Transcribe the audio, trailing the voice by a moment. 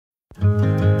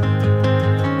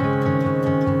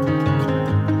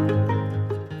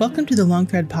Welcome to the Long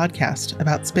Thread podcast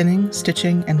about spinning,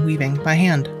 stitching, and weaving by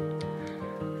hand.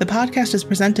 The podcast is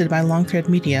presented by Long Thread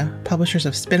Media, publishers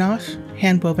of Spin-Off,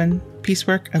 Handwoven,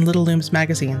 Piecework, and Little Looms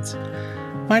magazines.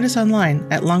 Find us online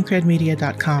at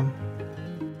longthreadmedia.com.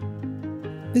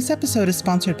 This episode is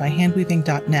sponsored by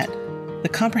handweaving.net, the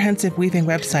comprehensive weaving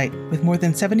website with more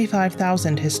than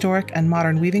 75,000 historic and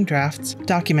modern weaving drafts,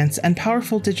 documents, and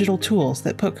powerful digital tools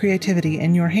that put creativity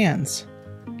in your hands.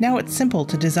 Now it's simple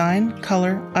to design,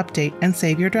 color, update, and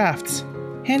save your drafts.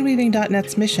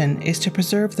 Handweaving.net's mission is to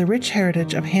preserve the rich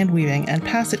heritage of handweaving and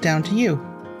pass it down to you.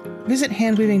 Visit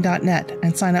handweaving.net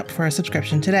and sign up for a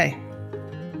subscription today.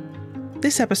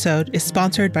 This episode is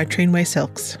sponsored by Trainway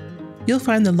Silks. You'll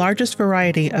find the largest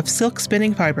variety of silk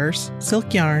spinning fibers,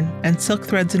 silk yarn, and silk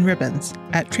threads and ribbons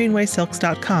at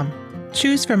trainwaysilks.com.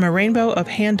 Choose from a rainbow of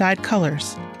hand-dyed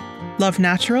colors. Love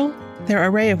natural? Their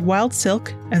array of wild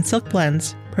silk and silk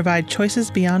blends provide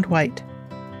choices beyond white.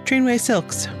 Trainway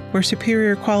Silks, where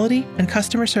superior quality and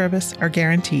customer service are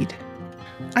guaranteed.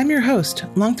 I'm your host,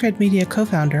 Long Thread Media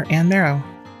co-founder Ann Merrow.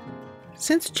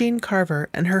 Since Jeanne Carver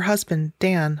and her husband,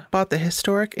 Dan, bought the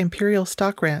historic Imperial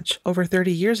Stock Ranch over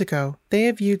 30 years ago, they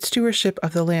have viewed stewardship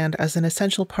of the land as an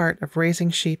essential part of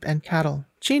raising sheep and cattle.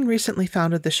 Jeanne recently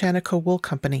founded the Shaniko Wool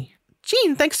Company.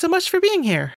 Jeanne, thanks so much for being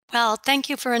here. Well, thank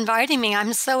you for inviting me.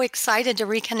 I'm so excited to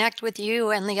reconnect with you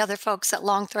and the other folks at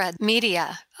Long Thread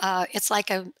Media. It's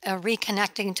like a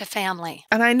reconnecting to family.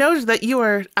 And I know that you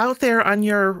are out there on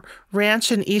your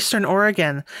ranch in Eastern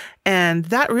Oregon, and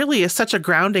that really is such a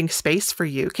grounding space for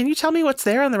you. Can you tell me what's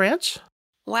there on the ranch?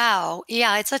 Wow.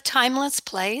 Yeah, it's a timeless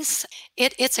place.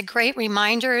 It's a great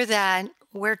reminder that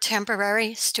we're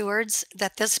temporary stewards,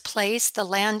 that this place, the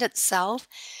land itself,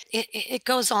 it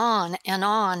goes on.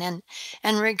 And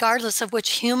regardless of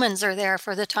which humans are there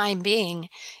for the time being,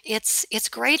 it's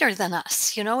greater than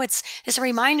us. You know, it's a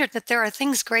reminder that there are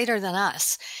things greater than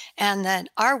us, and that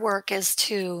our work is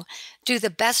to do the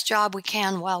best job we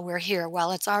can while we're here,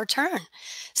 while it's our turn.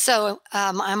 So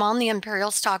I'm on the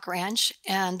Imperial Stock Ranch,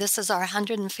 and this is our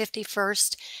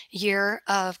 151st year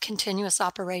of continuous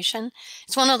operation.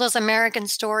 It's one of those American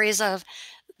stories of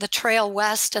the trail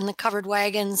west and the covered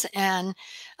wagons, and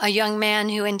a young man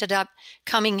who ended up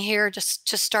coming here to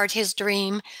start his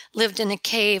dream, lived in a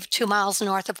cave 2 miles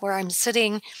north of where I'm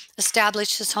sitting,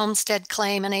 established his homestead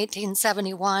claim in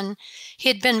 1871. He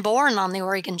had been born on the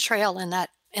Oregon Trail in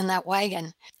that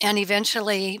wagon, and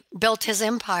eventually built his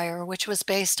empire, which was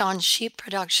based on sheep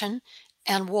production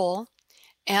and wool,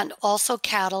 and also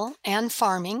cattle and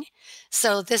farming.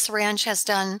 So this ranch has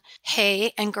done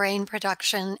hay and grain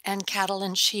production and cattle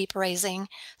and sheep raising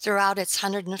throughout its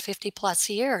 150 plus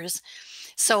years.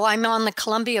 So I'm on the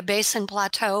Columbia Basin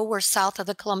Plateau. We're south of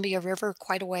the Columbia River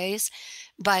quite a ways,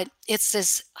 but it's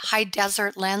this high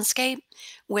desert landscape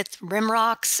with rim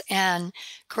rocks and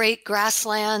great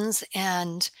grasslands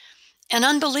and an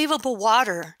unbelievable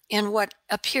water in what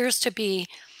appears to be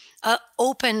an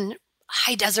open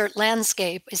high desert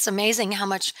landscape. It's amazing how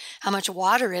much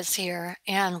water is here,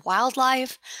 and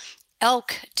wildlife,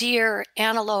 elk, deer,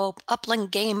 antelope, upland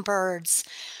game birds,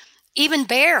 even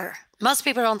bear. Most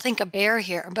people don't think of bear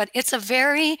here, but it's a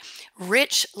very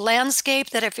rich landscape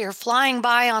that if you're flying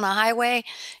by on a highway,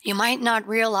 you might not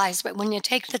realize. But when you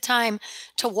take the time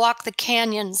to walk the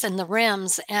canyons and the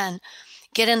rims and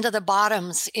get into the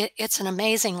bottoms, it's an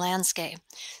amazing landscape.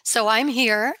 So I'm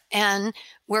here, and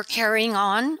we're carrying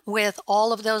on with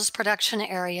all of those production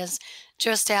areas,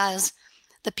 just as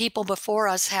the people before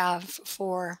us have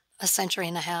for a century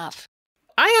and a half.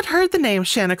 I had heard the name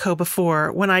Shaniko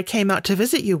before when I came out to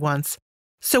visit you once.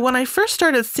 So when I first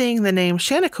started seeing the name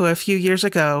Shaniko a few years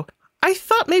ago, I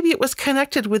thought maybe it was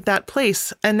connected with that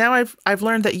place. And now I've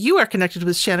learned that you are connected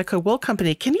with Shaniko Wool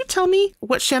Company. Can you tell me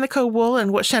what Shaniko Wool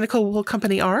and what Shaniko Wool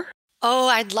Company are? Oh,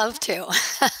 I'd love to.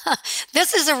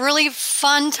 This is a really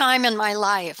fun time in my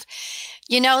life.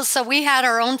 You know, so we had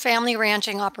our own family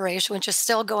ranching operation, which is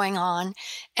still going on,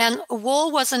 and wool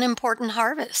was an important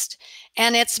harvest.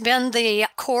 And it's been the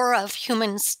core of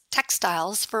human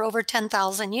textiles for over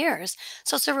 10,000 years.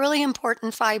 So it's a really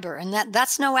important fiber, and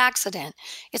that's no accident.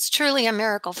 It's truly a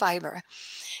miracle fiber.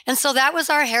 And so that was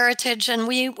our heritage, and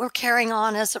we were carrying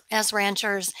on as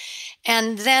ranchers.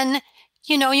 And then,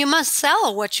 you know, you must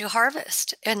sell what you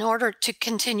harvest in order to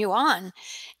continue on.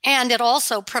 And it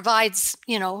also provides,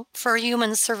 you know, for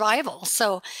human survival.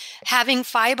 So having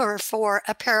fiber for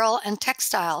apparel and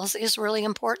textiles is really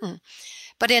important.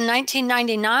 But in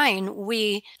 1999,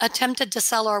 we attempted to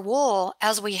sell our wool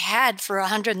as we had for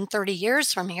 130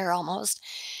 years from here almost.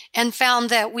 and found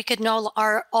that we could know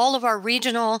all of our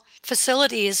regional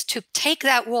facilities to take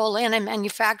that wool in and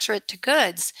manufacture it to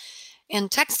goods in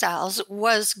textiles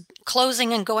was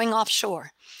closing and going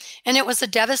offshore. And it was a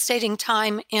devastating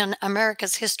time in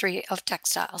America's history of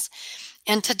textiles.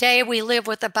 And today we live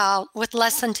with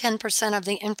less than 10% of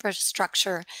the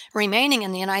infrastructure remaining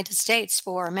in the United States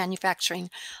for manufacturing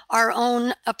our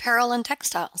own apparel and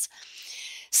textiles.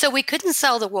 So we couldn't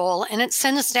sell the wool, and it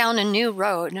sent us down a new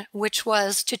road, which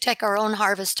was to take our own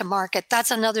harvest to market. That's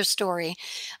another story.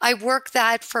 I worked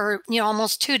that for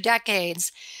almost 2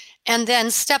 decades, and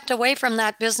then stepped away from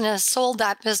that business, sold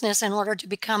that business in order to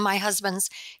become my husband's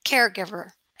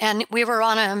caregiver. And we were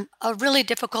on a really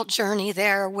difficult journey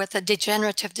there with a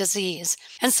degenerative disease.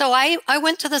 And so I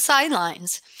went to the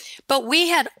sidelines. But we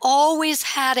had always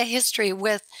had a history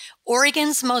with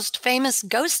Oregon's most famous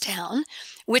ghost town,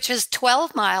 which is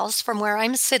 12 miles from where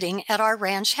I'm sitting at our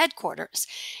ranch headquarters.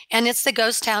 And it's the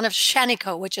ghost town of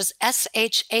Shaniko, which is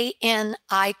Shaniko.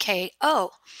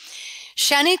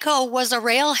 Shaniko was a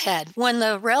railhead when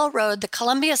the railroad, the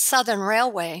Columbia Southern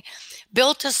Railway,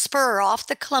 built a spur off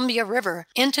the Columbia River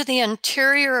into the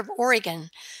interior of Oregon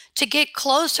to get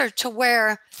closer to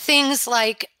where things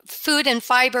like food and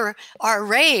fiber are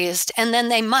raised, and then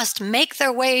they must make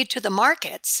their way to the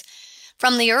markets.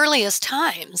 From the earliest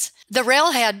times, the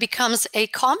railhead becomes a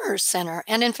commerce center,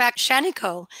 and in fact,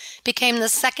 Shaniko became the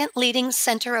second leading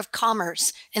center of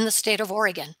commerce in the state of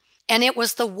Oregon. And it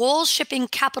was the wool shipping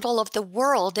capital of the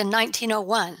world in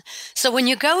 1901. So when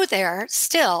you go there,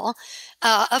 still,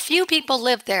 a few people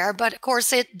lived there, but of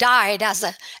course it died as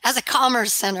a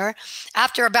commerce center.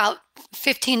 After about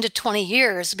 15 to 20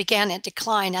 years, began its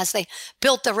decline as they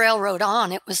built the railroad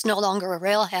on. It was no longer a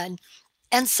railhead.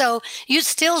 And so you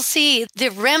still see the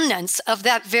remnants of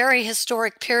that very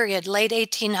historic period, late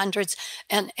 1800s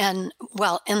and in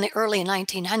the early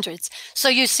 1900s. So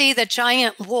you see the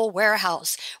giant wool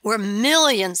warehouse where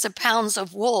millions of pounds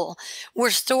of wool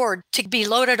were stored to be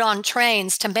loaded on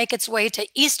trains to make its way to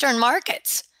Eastern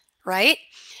markets, right?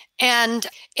 And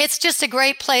it's just a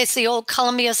great place. The old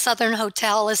Columbia Southern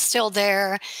Hotel is still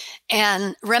there,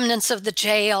 and remnants of the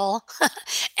jail,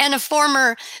 and a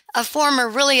former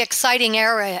really exciting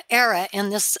era in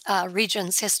this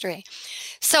region's history.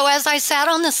 So as I sat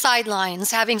on the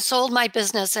sidelines, having sold my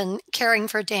business and caring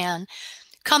for Dan,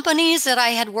 companies that I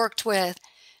had worked with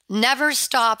never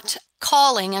stopped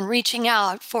calling and reaching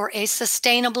out for a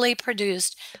sustainably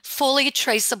produced, fully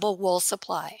traceable wool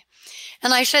supply.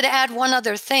 And I should add one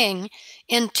other thing.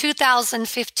 In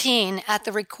 2015, at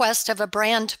the request of a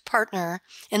brand partner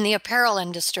in the apparel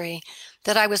industry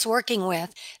that I was working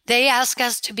with, they asked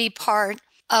us to be part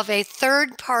of a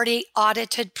third-party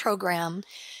audited program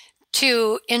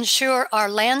to ensure our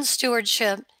land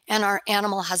stewardship and our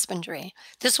animal husbandry.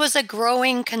 This was a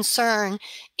growing concern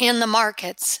in the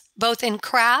markets, both in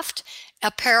craft,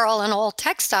 apparel, and all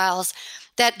textiles,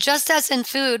 that just as in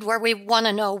food, where we want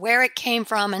to know where it came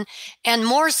from and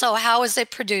more so, how is it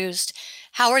produced?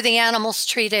 How are the animals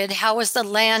treated? How is the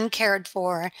land cared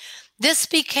for? This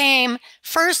became,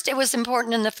 first, it was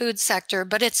important in the food sector,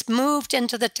 but it's moved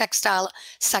into the textile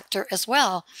sector as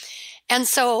well. And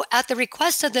so at the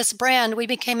request of this brand, we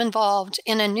became involved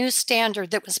in a new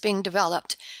standard that was being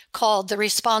developed called the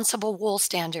Responsible Wool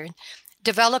Standard,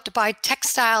 developed by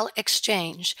Textile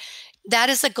Exchange. That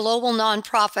is a global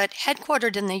nonprofit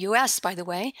headquartered in the U.S., by the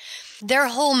way. Their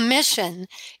whole mission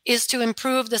is to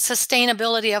improve the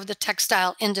sustainability of the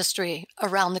textile industry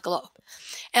around the globe.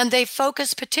 And they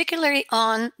focus particularly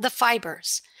on the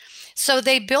fibers. So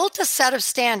they built a set of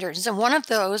standards, and one of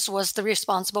those was the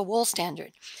Responsible Wool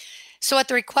Standard. So at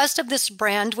the request of this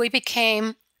brand, we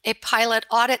became a pilot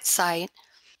audit site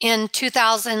in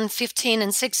 2015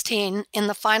 and 16 in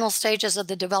the final stages of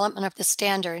the development of the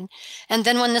standard. And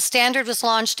then when the standard was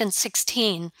launched in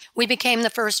 16, we became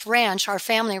the first ranch, our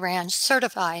family ranch,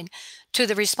 certified to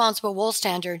the Responsible Wool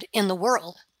Standard in the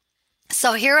world.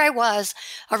 So here I was,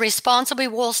 a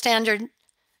Responsible Wool Standard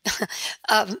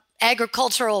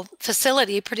agricultural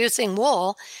facility producing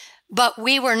wool, but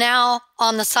we were now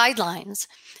on the sidelines.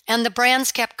 And the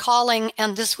brands kept calling,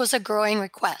 and this was a growing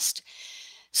request.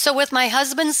 So with my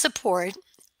husband's support,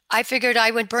 I figured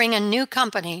I would bring a new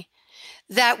company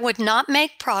that would not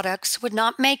make products, would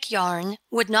not make yarn,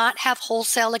 would not have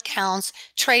wholesale accounts,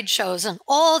 trade shows, and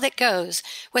all that goes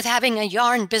with having a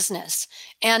yarn business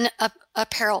and a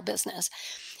apparel business.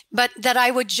 But that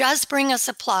I would just bring a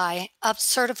supply of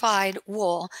certified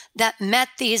wool that met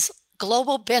these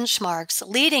global benchmarks,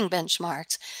 leading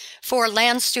benchmarks for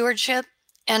land stewardship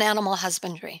and animal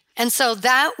husbandry. And so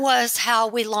that was how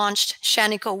we launched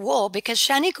Shaniko Wool, because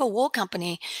Shaniko Wool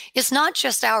Company is not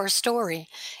just our story.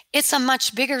 It's a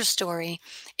much bigger story.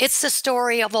 It's the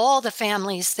story of all the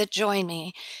families that join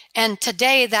me. And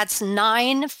today that's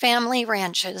 9 family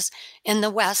ranches in the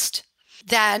West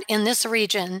that in this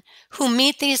region who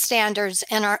meet these standards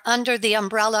and are under the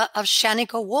umbrella of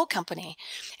Shaniko Wool Company.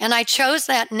 And I chose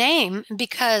that name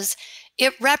because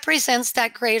it represents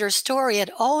that greater story.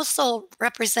 It also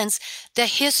represents the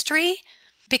history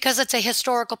because it's a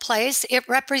historical place. It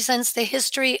represents the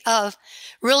history of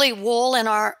really wool in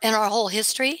our whole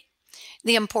history,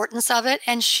 the importance of it,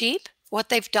 and sheep, what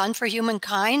they've done for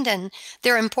humankind and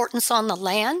their importance on the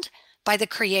land by the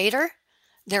Creator,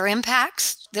 their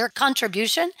impacts, their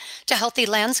contribution to healthy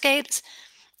landscapes.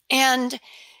 And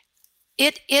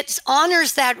it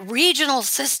honors that regional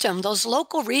system, those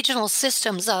local regional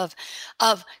systems of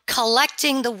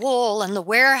collecting the wool and the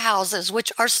warehouses,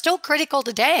 which are still critical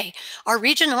today.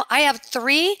 I have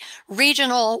 3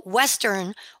 regional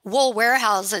Western wool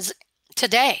warehouses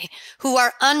today who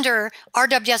are under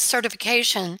RWS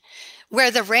certification,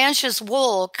 where the ranch's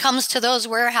wool comes to those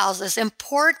warehouses,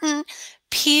 important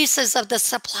pieces of the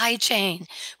supply chain.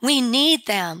 We need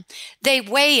them. They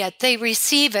weigh it, they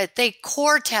receive it, they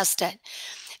core test it,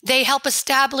 they help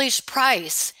establish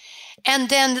price. And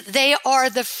then they are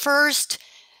the first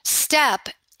step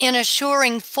in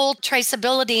assuring full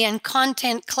traceability and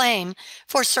content claim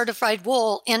for certified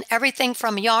wool in everything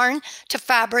from yarn to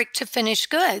fabric to finished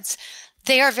goods.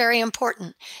 They are very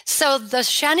important. So the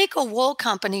Shaniko Wool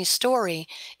Company story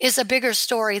is a bigger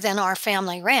story than our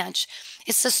family ranch.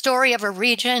 It's the story of a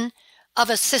region,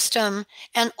 of a system,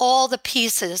 and all the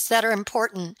pieces that are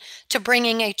important to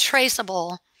bringing a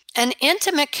traceable and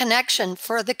intimate connection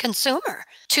for the consumer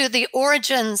to the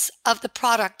origins of the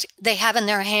product they have in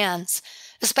their hands,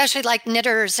 especially like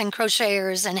knitters and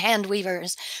crocheters and hand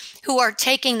weavers who are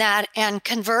taking that and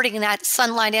converting that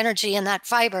sunlight energy and that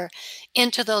fiber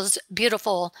into those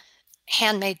beautiful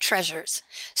handmade treasures.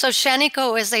 So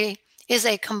Shaniko is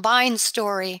a combined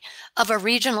story of a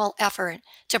regional effort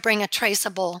to bring a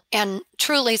traceable and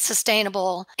truly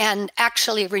sustainable and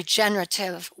actually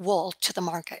regenerative wool to the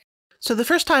market. So the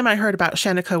first time I heard about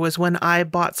Shaniko was when I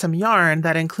bought some yarn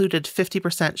that included 50%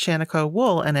 Shaniko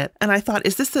wool in it. And I thought,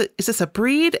 is this a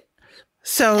breed?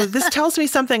 So this tells me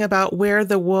something about where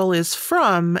the wool is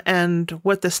from and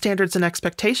what the standards and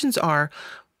expectations are.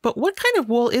 But what kind of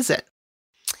wool is it?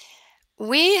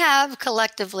 We have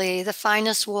collectively the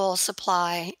finest wool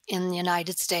supply in the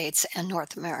United States and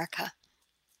North America.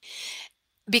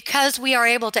 Because we are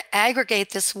able to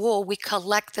aggregate this wool, we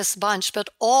collect this bunch, but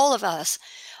all of us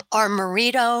are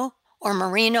Merino or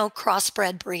Merino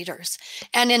crossbred breeders.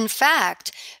 And in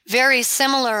fact, very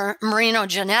similar Merino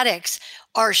genetics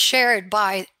are shared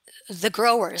by the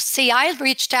growers. See, I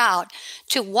reached out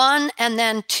to 1 and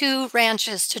then 2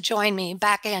 ranches to join me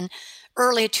back in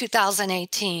early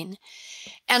 2018.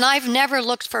 And I've never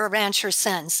looked for a rancher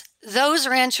since. Those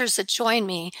ranchers that join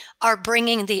me are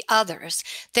bringing the others.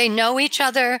 They know each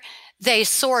other. They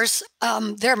source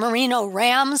their merino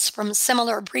rams from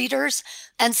similar breeders.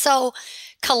 And so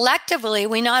collectively,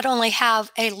 we not only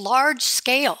have a large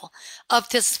scale of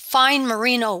this fine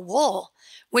merino wool,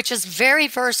 which is very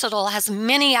versatile, has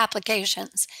many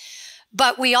applications,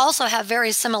 but we also have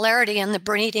very similarity in the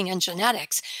breeding and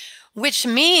genetics, which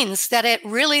means that it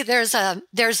really, there's a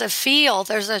feel,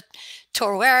 there's a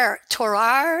terroir,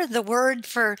 the word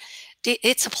for,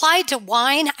 it's applied to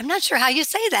wine. I'm not sure how you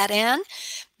say that, Anne,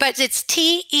 but it's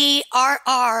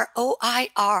terroir.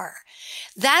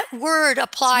 That word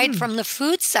applied from the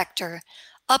food sector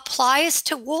applies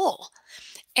to wool.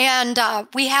 And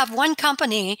we have one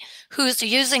company who's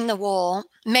using the wool,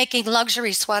 making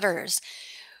luxury sweaters,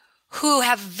 who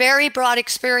have very broad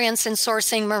experience in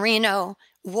sourcing merino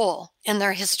wool in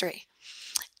their history.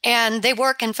 And they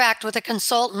work, in fact, with a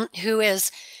consultant who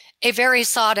is a very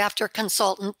sought-after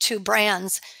consultant to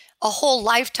brands, a whole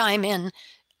lifetime in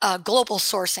global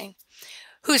sourcing,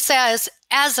 who says,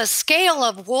 as a scale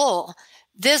of wool,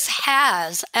 this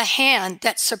has a hand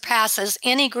that surpasses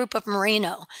any group of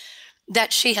merino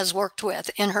that she has worked with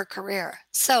in her career.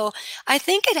 So I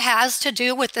think it has to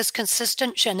do with this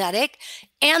consistent genetic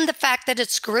and the fact that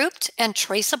it's grouped and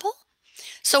traceable.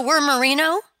 So we're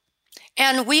merino,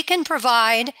 and we can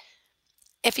provide,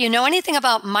 if you know anything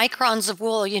about microns of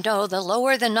wool, you know the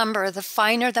lower the number, the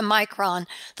finer the micron,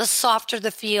 the softer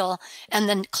the feel, and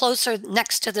then closer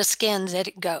next to the skin that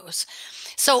it goes.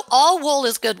 So all wool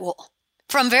is good wool.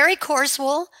 From very coarse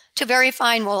wool to very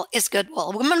fine wool is good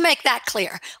wool. We're going to make that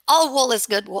clear. All wool is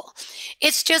good wool.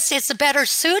 It's just, it's better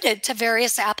suited to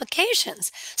various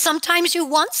applications. Sometimes you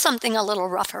want something a little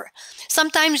rougher.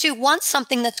 Sometimes you want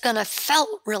something that's going to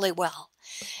felt really well.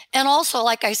 And also,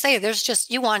 like I say,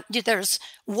 there's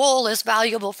wool is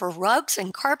valuable for rugs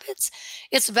and carpets.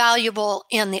 It's valuable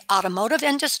in the automotive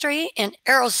industry, in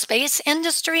aerospace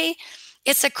industry.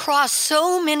 It's across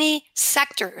so many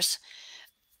sectors,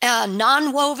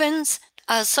 non-wovens.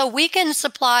 So we can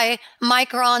supply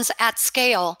microns at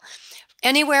scale,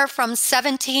 anywhere from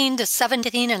 17 to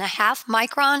 17 and a half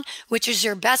micron, which is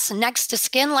your best next to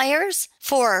skin layers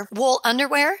for wool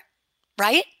underwear,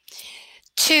 right?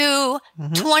 To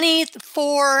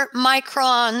 24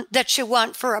 micron that you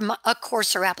want for a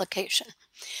coarser application.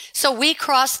 So we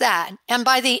cross that. And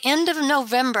by the end of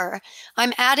November,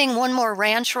 I'm adding one more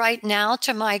ranch right now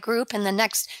to my group in the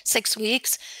next 6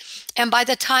 weeks. And by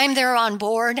the time they're on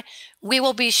board, we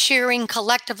will be shearing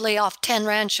collectively off 10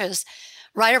 ranches,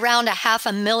 right around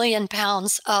 500,000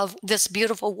 pounds of this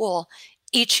beautiful wool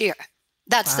each year.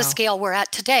 That's the scale we're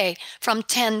at today from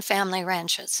 10 family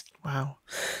ranches. Wow.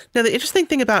 Now, the interesting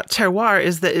thing about terroir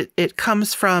is that it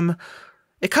comes from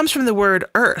the word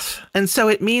earth. And so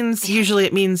usually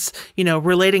it means,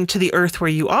 relating to the earth where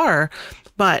you are,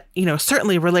 but,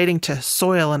 certainly relating to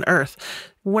soil and earth.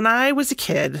 When I was a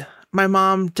kid, my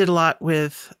mom did a lot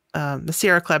with the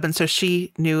Sierra Club. And so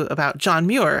she knew about John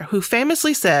Muir, who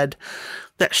famously said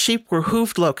that sheep were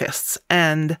hooved locusts.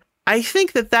 And I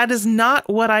think that is not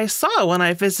what I saw when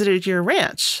I visited your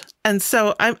ranch. And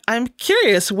so I'm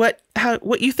curious what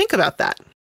you think about that.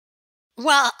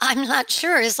 Well, I'm not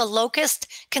sure. Is a locust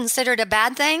considered a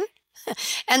bad thing?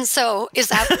 And so is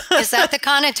that the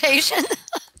connotation?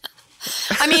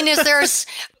 I mean,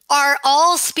 are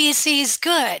all species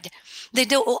good?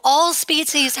 All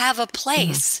species have a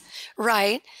place,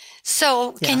 right?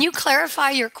 So can you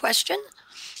clarify your question?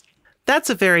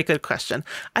 That's a very good question.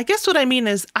 I guess what I mean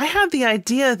is I had the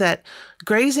idea that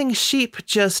grazing sheep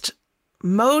just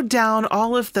mowed down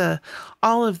all of the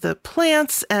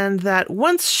plants, and that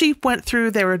once sheep went through,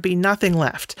 there would be nothing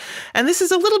left. And this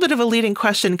is a little bit of a leading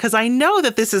question because I know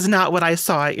that this is not what I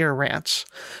saw at your ranch,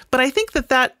 but I think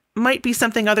that might be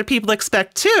something other people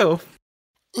expect too.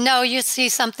 No, you see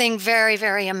something very,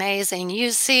 very amazing.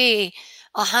 You see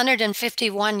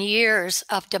 151 years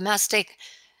of domestic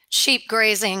sheep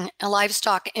grazing and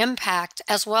livestock impact,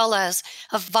 as well as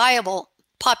a viable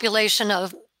population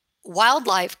of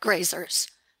wildlife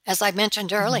grazers, as I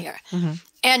mentioned earlier. Mm-hmm.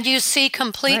 And you see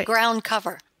complete ground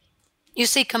cover. You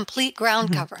see complete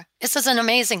ground cover. This is an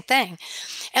amazing thing.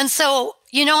 And so,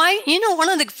 one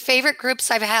of the favorite groups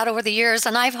I've had over the years,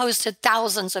 and I've hosted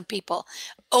thousands of people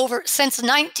since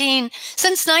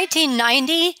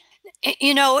 1990.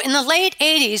 In the late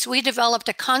 80s, we developed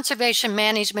a conservation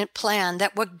management plan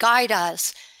that would guide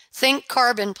us. Think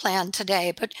carbon plan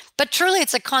today, but truly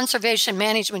it's a conservation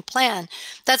management plan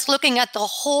that's looking at the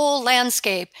whole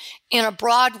landscape in a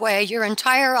broad way, your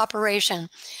entire operation,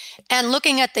 and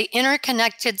looking at the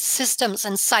interconnected systems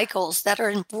and cycles that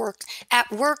are at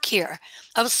work here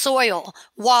of soil,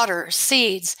 water,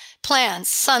 seeds, plants,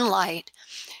 sunlight,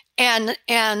 and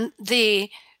the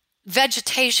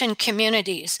vegetation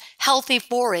communities, healthy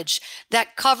forage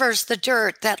that covers the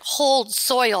dirt, that holds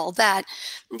soil, that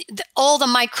all the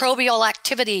microbial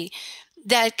activity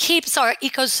that keeps our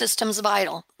ecosystems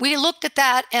vital. We looked at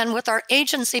that and with our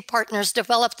agency partners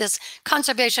developed this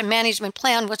conservation management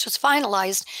plan, which was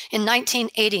finalized in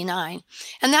 1989.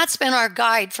 And that's been our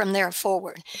guide from there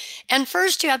forward. And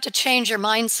first you have to change your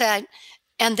mindset,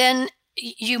 and then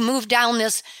you move down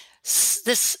this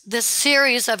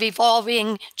series of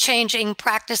evolving, changing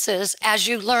practices as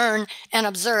you learn and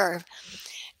observe.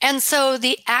 And so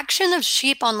the action of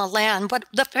sheep on the land, but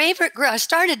the favorite group, I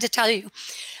started to tell you,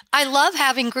 I love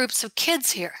having groups of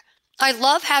kids here. I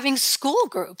love having school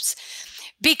groups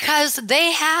because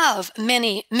they have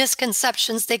many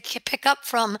misconceptions they pick up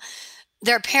from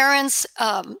their parents,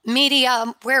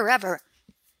 media, wherever.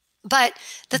 But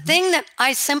the thing that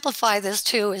I simplify this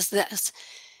to is this.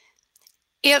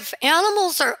 If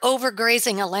animals are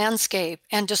overgrazing a landscape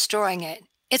and destroying it,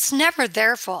 it's never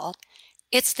their fault.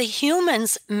 It's the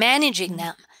humans managing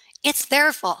them. It's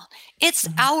their fault. It's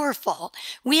our fault.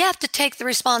 We have to take the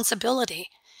responsibility.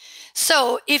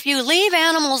 So if you leave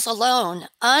animals alone,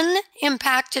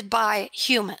 unimpacted by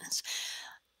humans,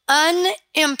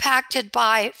 unimpacted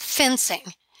by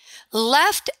fencing,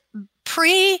 left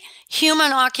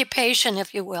pre-human occupation,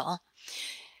 if you will,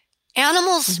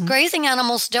 animals, grazing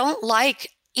animals don't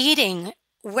like eating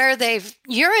where they've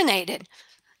urinated.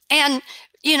 And,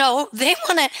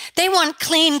 they want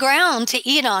clean ground to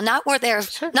eat on, not where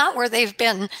they've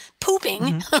been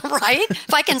pooping, right?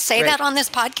 If I can say that on this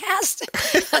podcast.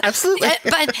 Absolutely.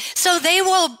 But so they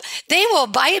will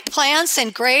bite plants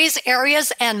and graze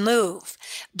areas and move.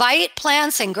 Bite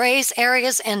plants and graze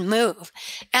areas and move.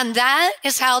 And that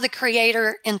is how the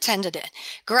Creator intended it.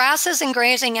 Grasses and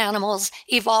grazing animals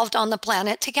evolved on the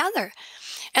planet together.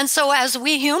 And so as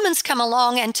we humans come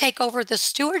along and take over the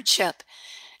stewardship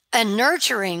and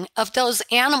nurturing of those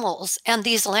animals and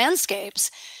these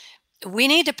landscapes, we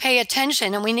need to pay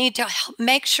attention, and we need to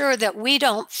make sure that we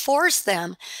don't force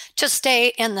them to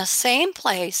stay in the same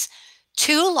place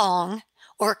too long,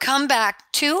 or come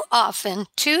back too often,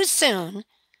 too soon,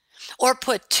 or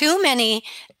put too many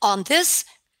on this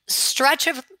stretch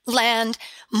of land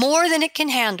more than it can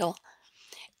handle,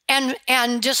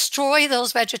 and destroy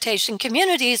those vegetation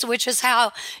communities, which is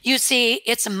how you see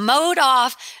it's mowed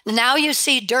off. Now you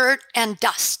see dirt and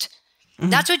dust.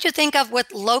 That's what you think of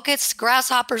with locusts,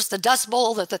 grasshoppers, the Dust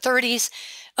Bowl of the 30s,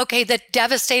 okay, the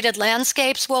devastated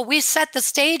landscapes. Well, we set the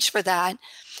stage for that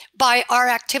by our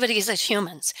activities as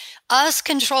humans. Us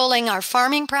controlling our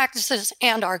farming practices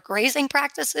and our grazing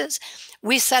practices,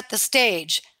 we set the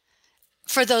stage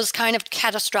for those kind of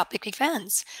catastrophic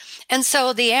events. And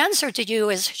so the answer to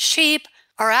you is sheep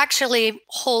are actually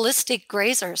holistic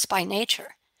grazers by nature.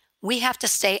 We have to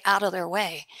stay out of their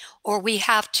way, or we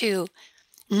have to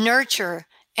nurture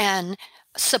and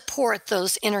support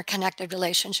those interconnected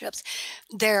relationships.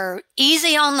 They're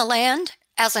easy on the land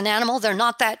as an animal. They're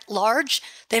not that large.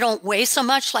 They don't weigh so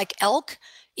much like elk,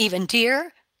 even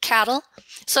deer, cattle.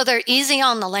 So they're easy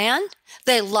on the land.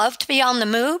 They love to be on the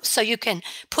move. So you can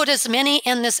put as many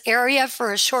in this area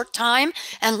for a short time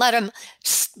and let them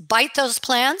bite those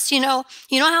plants. You know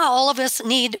how all of us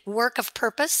need work of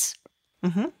purpose?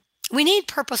 Mm-hmm. We need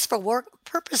purposeful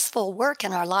work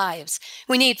in our lives.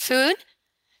 We need food,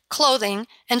 clothing,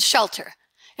 and shelter.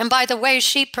 And by the way,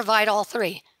 sheep provide all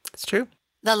three. It's true.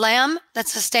 The lamb that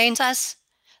sustains us,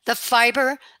 the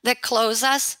fiber that clothes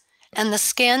us, and the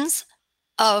skins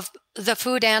of the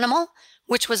food animal,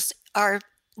 which are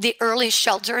the early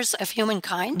shelters of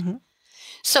humankind. Mm-hmm.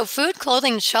 So food,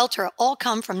 clothing, and shelter all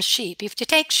come from sheep. If you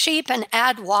take sheep and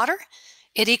add water,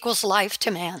 it equals life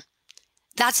to man.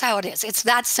 That's how it is. It's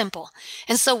that simple.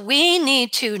 And so we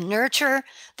need to nurture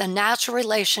the natural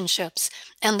relationships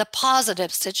and the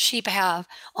positives that sheep have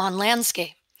on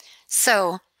landscape.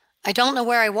 So I don't know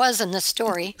where I was in this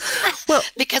story, well,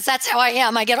 because that's how I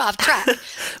am. I get off track.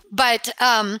 But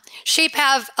sheep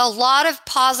have a lot of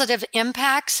positive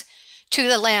impacts to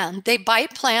the land. They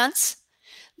bite plants.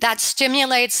 That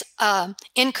stimulates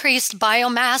increased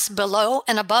biomass below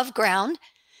and above ground.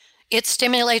 It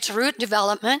stimulates root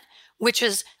development, which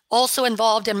is also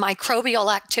involved in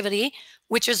microbial activity,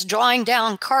 which is drawing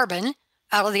down carbon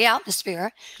out of the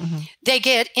atmosphere. Mm-hmm. They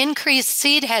get increased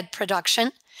seed head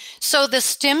production. So the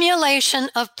stimulation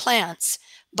of plants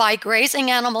by grazing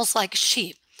animals like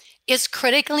sheep is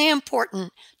critically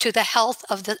important to the health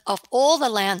of all the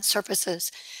land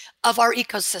surfaces of our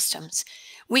ecosystems.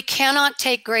 We cannot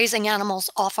take grazing animals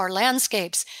off our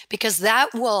landscapes because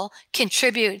that will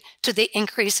contribute to the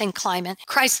increasing climate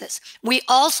crisis. We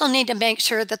also need to make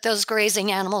sure that those grazing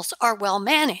animals are well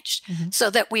managed, mm-hmm. so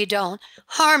that we don't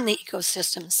harm the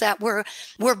ecosystems, that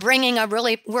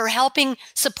we're helping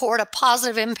support a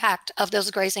positive impact of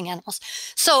those grazing animals.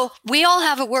 So we all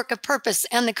have a work of purpose,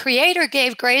 and the Creator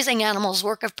gave grazing animals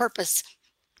work of purpose.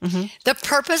 Mm-hmm. The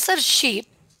purpose of sheep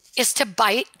is to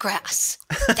bite grass.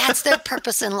 That's their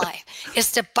purpose in life,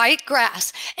 is to bite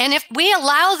grass. And if we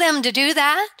allow them to do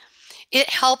that, it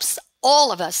helps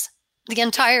all of us, the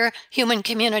entire human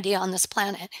community on this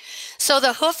planet. So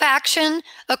the hoof action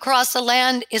across the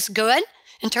land is good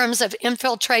in terms of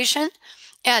infiltration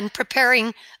and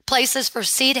preparing places for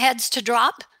seed heads to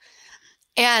drop.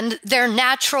 And their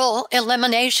natural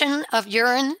elimination of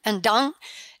urine and dung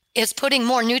is putting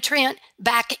more nutrient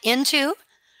back into.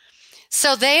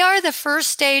 So they are the first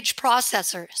stage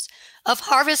processors of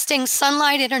harvesting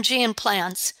sunlight energy in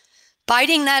plants,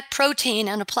 biting that protein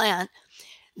in a plant,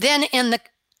 then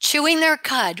chewing their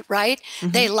cud, right?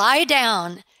 Mm-hmm. They lie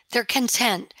down, they're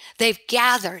content, they've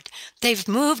gathered, they've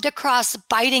moved across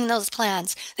biting those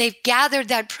plants, they've gathered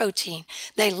that protein,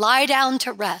 they lie down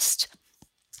to rest,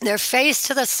 their face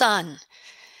to the sun,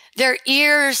 their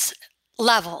ears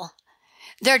level.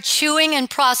 They're chewing and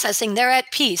processing. They're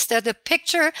at peace. They're the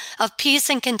picture of peace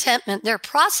and contentment. They're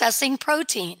processing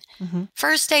protein, mm-hmm.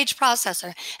 first stage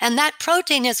processor. And that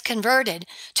protein is converted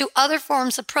to other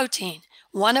forms of protein,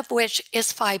 one of which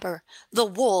is fiber, the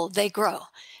wool they grow.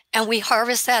 And we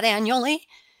harvest that annually.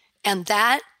 And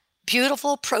that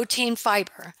beautiful protein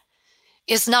fiber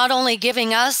is not only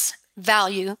giving us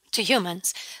value to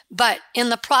humans, but in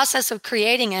the process of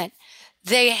creating it,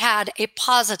 they had a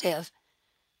positive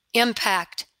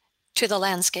impact to the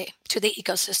landscape, to the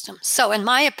ecosystem. So in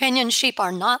my opinion, sheep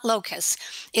are not locusts.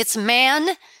 It's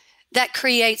man that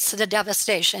creates the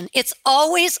devastation. It's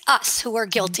always us who are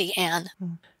guilty, Anne.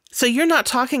 So you're not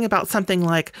talking about something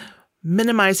like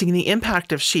minimizing the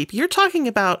impact of sheep. You're talking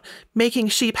about making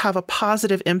sheep have a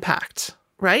positive impact,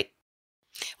 right?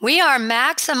 We are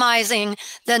maximizing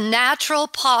the natural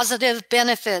positive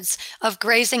benefits of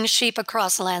grazing sheep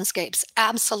across landscapes.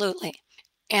 Absolutely.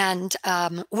 And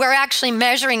we're actually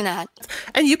measuring that.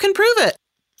 And you can prove it.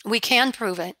 We can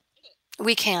prove it.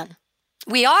 We can.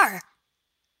 We are.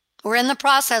 We're in the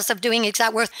process of doing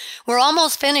we're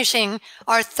almost finishing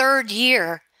our third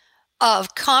year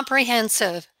of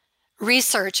comprehensive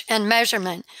research and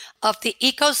measurement of the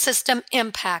ecosystem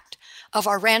impact of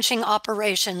our ranching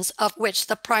operations, of which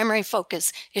the primary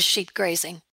focus is sheep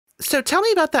grazing. So tell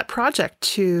me about that project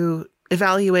to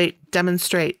evaluate,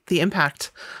 demonstrate the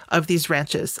impact of these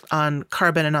ranches on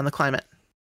carbon and on the climate.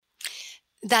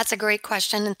 That's a great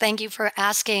question, and thank you for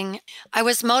asking. I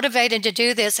was motivated to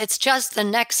do this. It's just the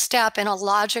next step in a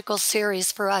logical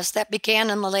series for us that began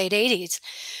in the late 80s,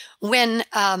 when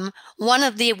one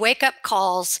of the wake-up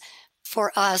calls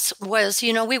for us was,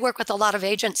 we work with a lot of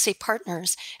agency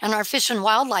partners, and our fish and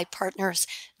wildlife partners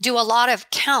do a lot of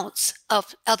counts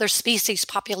of other species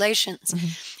populations. Mm-hmm.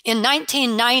 In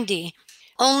 1990,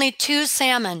 only 2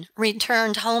 salmon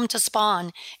returned home to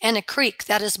spawn in a creek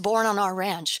that is born on our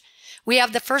ranch. We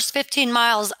have the first 15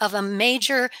 miles of a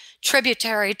major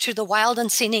tributary to the wild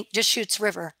and scenic Deschutes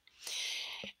River.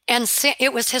 And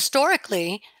it was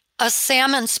historically a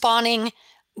salmon spawning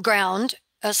ground,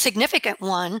 a significant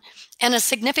one, and a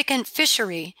significant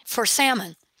fishery for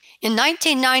salmon. In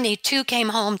 1990, 2 came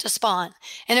home to spawn,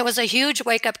 and it was a huge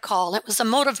wake-up call. It was a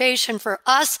motivation for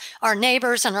us, our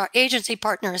neighbors, and our agency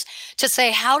partners to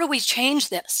say, how do we change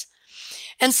this?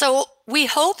 And so we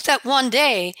hope that one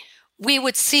day we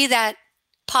would see that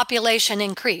population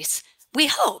increase. We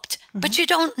hoped, but you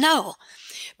don't know.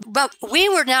 But we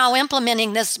were now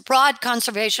implementing this broad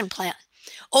conservation plan,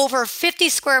 over 50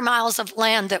 square miles of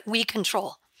land that we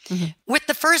control, with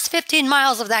the first 15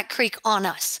 miles of that creek on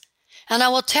us. And I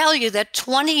will tell you that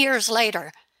 20 years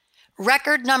later,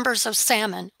 record numbers of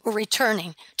salmon were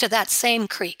returning to that same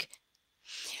creek.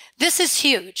 This is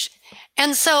huge.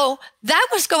 And so that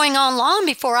was going on long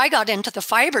before I got into the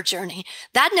fiber journey.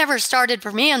 That never started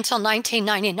for me until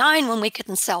 1999, when we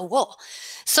couldn't sell wool.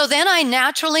 So then I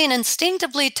naturally and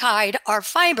instinctively tied our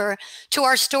fiber to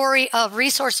our story of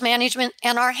resource management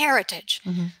and our heritage.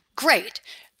 Great.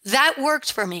 That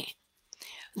worked for me.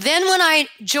 Then when I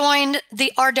joined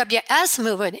the RWS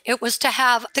movement, it was to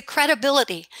have the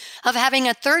credibility of having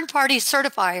a third-party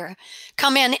certifier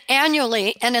come in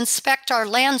annually and inspect our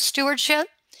land stewardship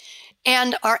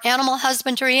and our animal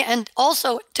husbandry, and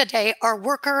also today our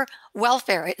worker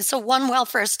welfare. It's a one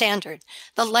welfare standard: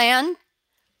 the land,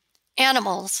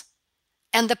 animals,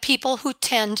 and the people who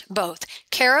tend both.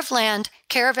 Care of land,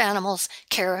 care of animals,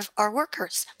 care of our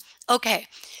workers. Okay,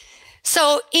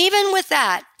 so even with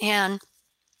that, Anne,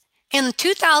 in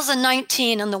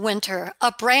 2019 in the winter,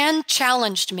 a brand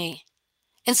challenged me.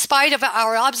 In spite of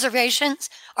our observations,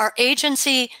 our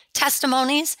agency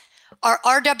testimonies, our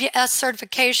RWS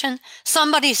certification,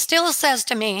 somebody still says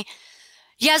to me,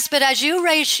 yes, but as you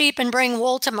raise sheep and bring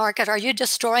wool to market, are you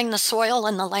destroying the soil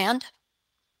and the land?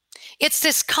 It's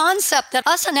this concept that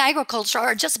us in agriculture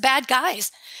are just bad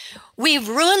guys. We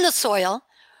ruin the soil,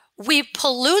 we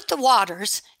pollute the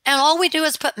waters, and all we do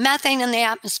is put methane in the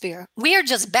atmosphere. We are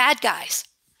just bad guys.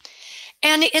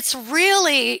 And it's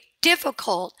really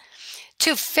difficult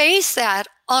to face that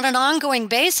on an ongoing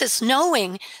basis,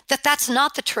 knowing that that's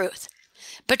not the truth.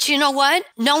 But you know what?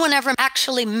 No one ever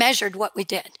actually measured what we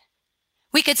did.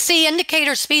 We could see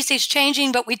indicator species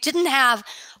changing, but we didn't have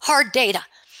hard data.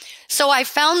 So I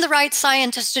found the right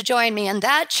scientists to join me, and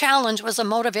that challenge was a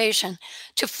motivation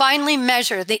to finally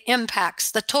measure the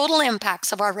impacts, the total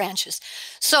impacts of our ranches.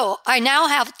 So I now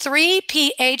have 3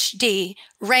 PhD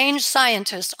range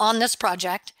scientists on this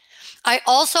project. I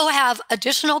also have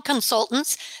additional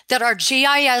consultants that are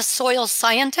GIS soil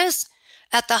scientists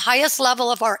at the highest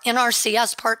level of our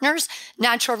NRCS partners,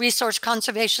 Natural Resource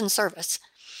Conservation Service.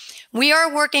 We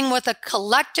are working with a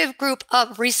collective group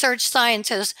of research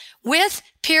scientists with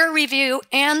peer review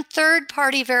and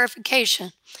third-party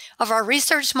verification of our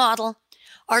research model,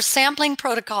 our sampling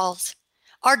protocols,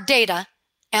 our data,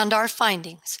 and our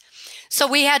findings. So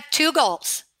we had 2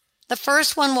 goals. The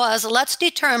first one was, let's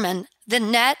determine the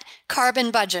net carbon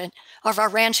budget of our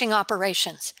ranching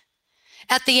operations.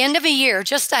 At the end of a year,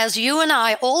 just as you and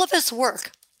I, all of us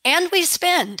work and we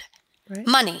spend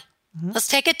money Let's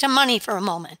take it to money for a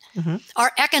moment.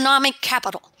 Our economic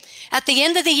capital. At the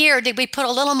end of the year, did we put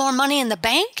a little more money in the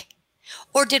bank?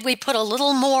 Or did we put a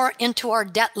little more into our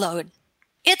debt load?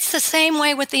 It's the same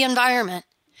way with the environment.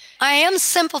 I am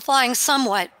simplifying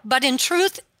somewhat, but in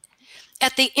truth,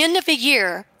 at the end of a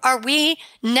year, are we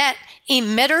net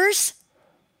emitters,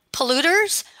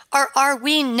 polluters, or are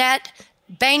we net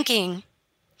banking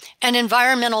and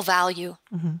environmental value?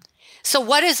 So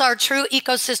what is our true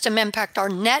ecosystem impact, our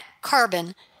net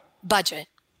carbon budget?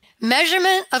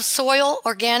 Measurement of soil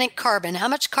organic carbon, how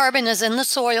much carbon is in the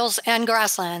soils and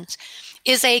grasslands,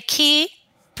 is a key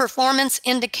performance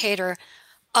indicator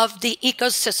of the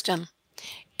ecosystem.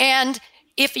 And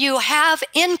if you have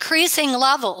increasing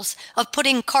levels of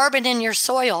putting carbon in your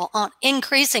soil on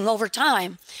increasing over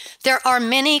time, there are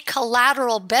many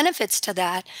collateral benefits to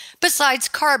that besides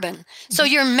carbon. So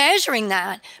you're measuring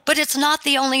that, but it's not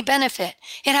the only benefit.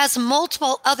 It has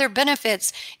multiple other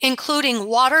benefits, including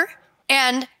water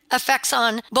and effects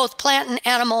on both plant and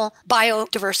animal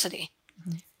biodiversity.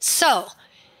 So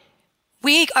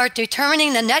we are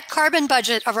determining the net carbon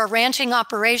budget of our ranching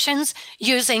operations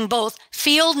using both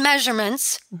field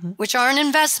measurements, which are an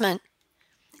investment,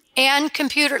 and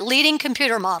leading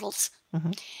computer models.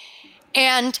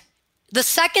 And the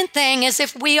second thing is,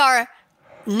 if we are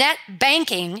net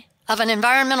banking of an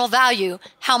environmental value,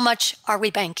 how much are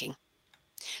we banking?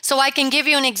 So I can give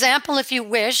you an example if you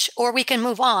wish, or we can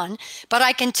move on. But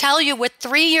I can tell you with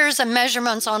 3 years of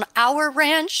measurements on our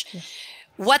ranch,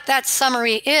 what that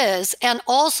summary is. And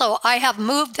also, I have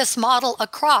moved this model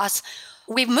across.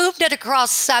 We've moved it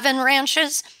across 7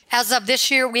 ranches. As of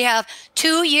this year, we have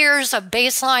 2 years of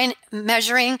baseline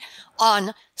measuring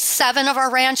on 7 of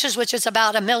our ranches, which is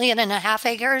about 1.5 million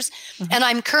acres. And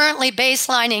I'm currently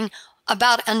baselining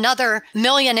about another 1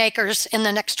 million acres in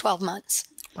the next 12 months.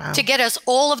 Wow. To get us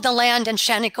all of the land in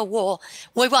Shaniko wool.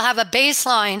 We will have a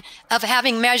baseline of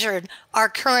having measured our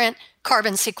current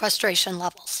carbon sequestration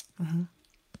levels.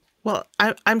 Well,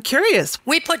 I'm curious.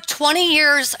 We put 20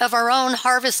 years of our own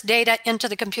harvest data into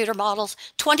the computer models,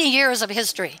 20 years of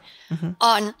history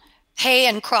on hay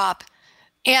and crop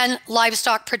and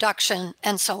livestock production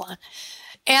and so on.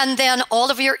 And then all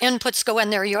of your inputs go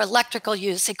in there, your electrical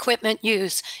use, equipment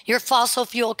use, your fossil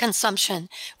fuel consumption.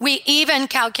 We even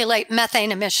calculate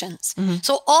methane emissions.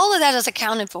 So all of that is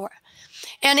accounted for.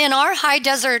 And in our high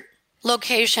desert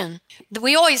location,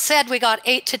 we always said we got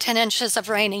 8 to 10 inches of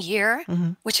rain a year,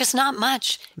 which is not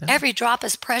much. No. Every drop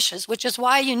is precious, which is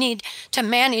why you need to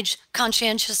manage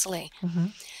conscientiously.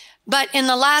 But in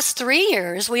the last 3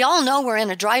 years, we all know we're in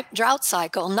a drought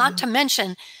cycle, not to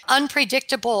mention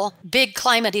unpredictable big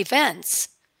climate events,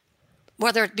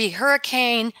 whether it be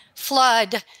hurricane,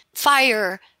 flood,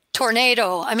 fire,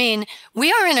 tornado. I mean,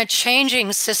 we are in a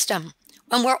changing system,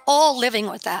 and we're all living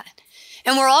with that.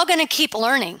 And we're all going to keep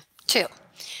learning, too.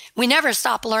 We never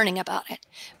stop learning about it.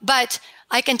 But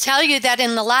I can tell you that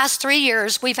in the last 3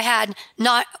 years, we've had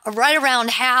not right around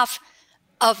half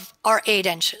of our 8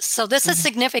 inches. So this is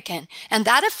significant, and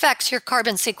that affects your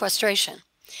carbon sequestration.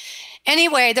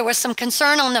 Anyway, there was some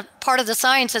concern on the part of the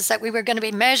scientists that we were going to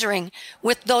be measuring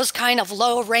with those kind of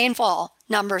low rainfall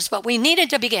numbers, but we needed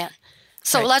to begin.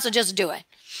 So let's just do it.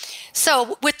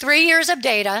 So with 3 years of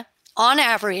data, on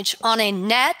average, on a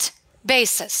net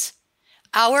basis,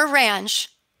 our ranch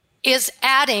is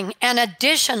adding an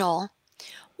additional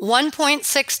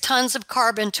 1.6 tons of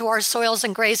carbon to our soils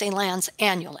and grazing lands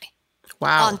annually.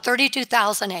 Wow. On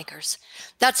 32,000 acres.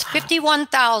 That's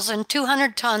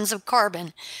 51,200 tons of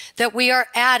carbon that we are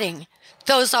adding.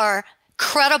 Those are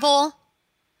credible,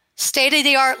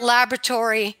 state-of-the-art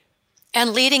laboratory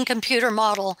and leading computer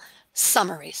model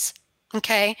summaries,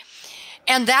 okay?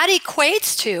 And that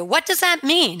equates to, what does that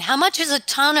mean? How much is a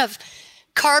ton of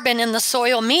carbon in the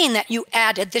soil mean that you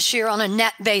added this year on a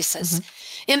net basis?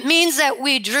 It means that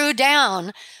we drew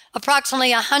down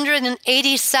approximately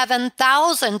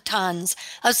 187,000 tons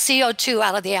of CO2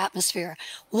 out of the atmosphere.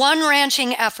 One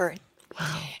ranching effort.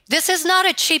 Wow. This is not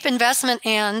a cheap investment,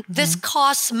 and this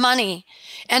costs money.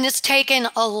 And it's taken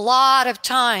a lot of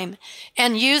time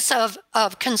and use of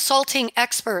consulting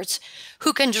experts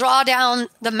who can draw down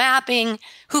the mapping,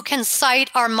 who can cite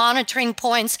our monitoring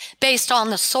points based on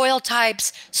the soil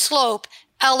types, slope,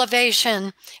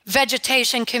 elevation,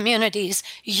 vegetation communities,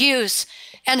 use,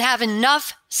 and have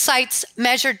enough sites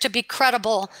measured to be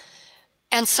credible,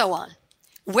 and so on.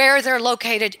 Where they're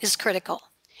located is critical.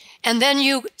 And then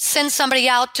you send somebody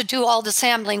out to do all the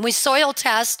sampling. We soil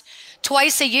test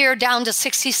twice a year down to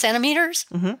 60 centimeters.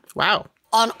 Wow.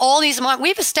 On all these,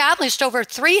 we've established over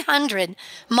 300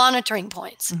 monitoring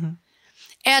points.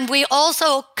 And we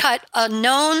also cut a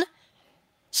known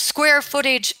square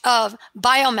footage of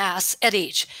biomass at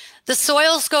each. The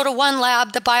soils go to one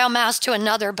lab, the biomass to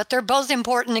another, but they're both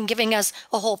important in giving us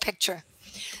a whole picture.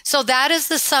 So that is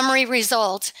the summary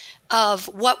result of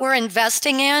what we're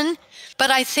investing in. But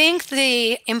I think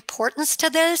the importance to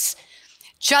this,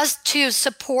 just to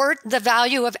support the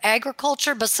value of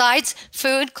agriculture besides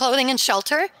food, clothing, and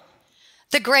shelter,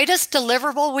 the greatest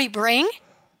deliverable we bring,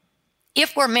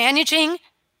 if we're managing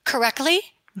correctly,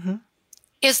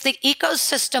 is the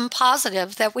ecosystem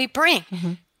positive that we bring.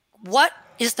 What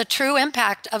is the true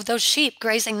impact of those sheep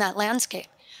grazing that landscape?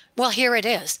 Well, here it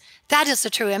is. That is the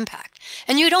true impact.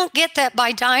 And you don't get that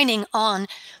by dining on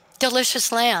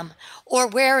delicious lamb or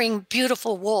wearing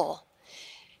beautiful wool.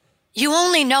 You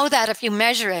only know that if you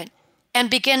measure it and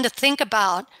begin to think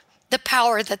about the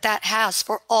power that that has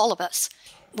for all of us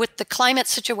with the climate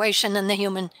situation and the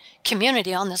human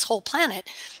community on this whole planet.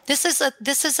 This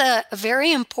is a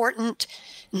very important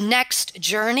next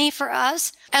journey for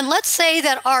us. And let's say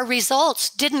that our results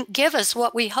didn't give us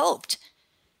what we hoped.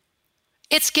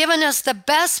 It's given us the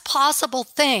best possible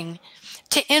thing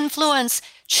to influence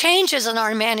changes in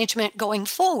our management going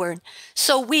forward.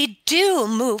 So we do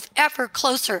move ever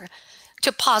closer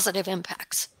to positive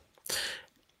impacts.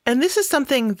 And this is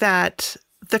something that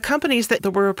the companies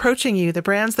that were approaching you, the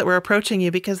brands that were approaching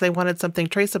you because they wanted something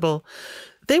traceable,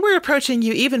 they were approaching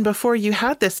you even before you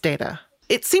had this data.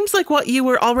 It seems like what you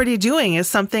were already doing is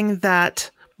something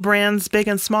that brands big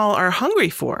and small are hungry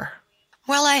for.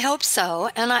 Well, I hope so.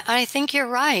 And I think you're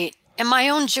right. And my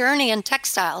own journey in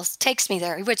textiles takes me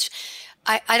there, which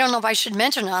I don't know if I should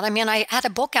mention or not. I mean, I had a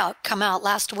book come out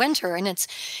last winter, and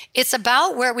it's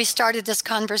about where we started this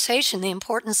conversation, the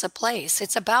importance of place.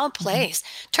 It's about place.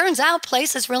 Turns out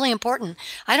place is really important.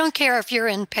 I don't care if you're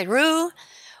in Peru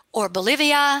or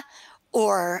Bolivia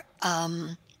or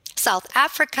South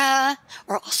Africa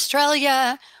or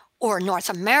Australia or North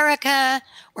America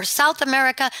or South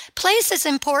America. Place is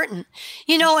important.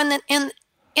 You know,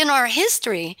 in our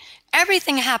history,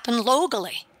 everything happened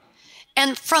locally.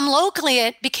 And from locally,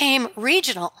 it became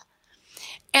regional.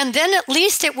 And then at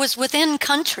least it was within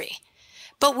country.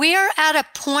 But we are at a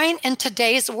point in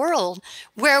today's world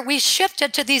where we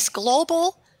shifted to these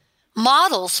global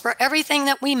models for everything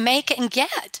that we make and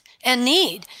get and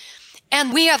need.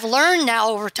 And we have learned now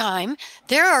over time,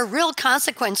 there are real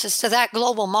consequences to that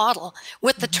global model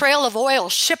with the trail of oil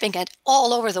shipping it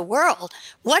all over the world.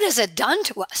 What has it done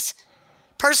to us?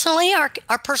 Personally,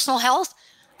 our personal health,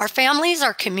 our families,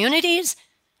 our communities,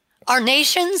 our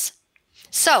nations.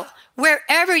 So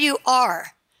wherever you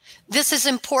are, this is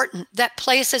important. That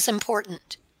place is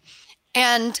important.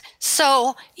 And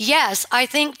so, yes, I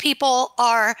think people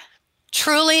are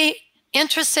truly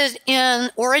interested in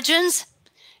origins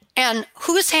and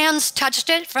whose hands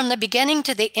touched it from the beginning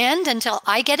to the end until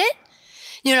I get it.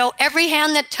 You know, every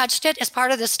hand that touched it is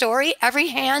part of the story. Every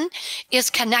hand is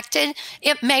connected.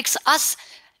 It makes us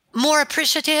more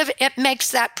appreciative. It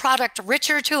makes that product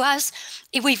richer to us.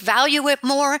 If we value it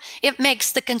more, it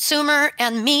makes the consumer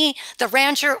and me, the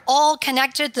rancher, all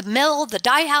connected. The mill, the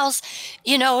dye house,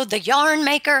 you know, the yarn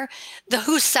maker,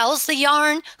 who sells the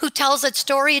yarn, who tells its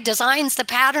story, designs the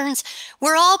patterns.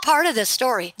 We're all part of this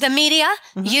story. The media,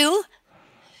 you,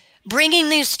 bringing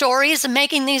these stories and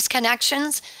making these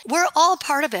connections, we're all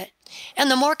part of it. And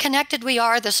the more connected we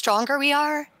are, the stronger we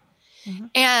are,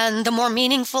 and the more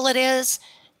meaningful it is,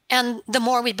 and the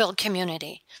more we build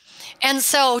community. And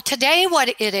so today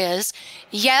what it is,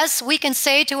 yes, we can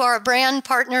say to our brand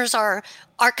partners, our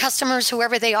customers,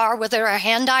 whoever they are, whether they're a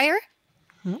hand dyer,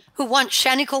 who want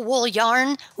Shaniko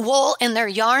wool in their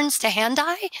yarns to hand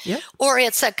dye, or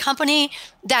it's a company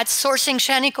that's sourcing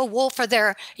Shaniko wool for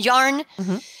their yarn,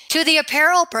 to the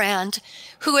apparel brand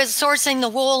who is sourcing the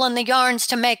wool and the yarns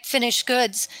to make finished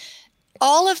goods.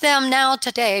 All of them now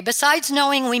today, besides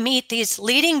knowing we meet these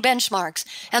leading benchmarks,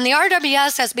 and the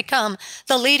RWS has become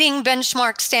the leading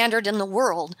benchmark standard in the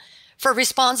world for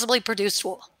responsibly produced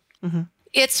wool.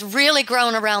 It's really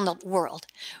grown around the world.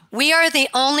 We are the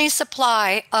only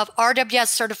supply of RWS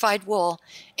certified wool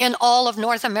in all of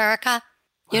North America,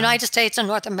 United States and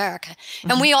North America.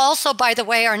 And we also, by the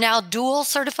way, are now dual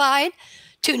certified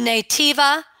to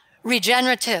Nativa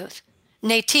Regenerative,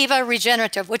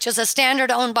 which is a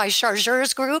standard owned by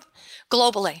Chargeurs Group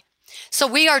globally. So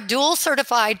we are dual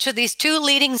certified to these two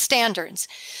leading standards.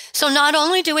 So not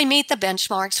only do we meet the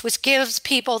benchmarks, which gives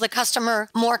people, the customer,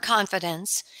 more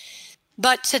confidence,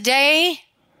 but today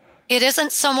it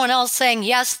isn't someone else saying,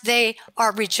 yes, they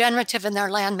are regenerative in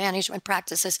their land management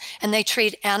practices and they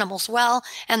treat animals well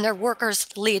and their workers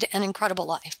lead an incredible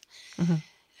life.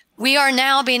 We are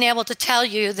now being able to tell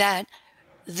you that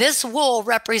this wool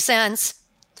represents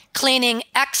cleaning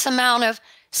X amount of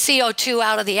CO2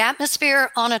 out of the atmosphere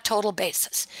on a total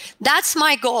basis. That's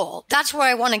my goal. That's where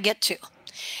I want to get to.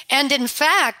 And in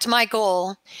fact, my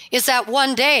goal is that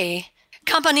one day,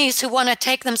 companies who want to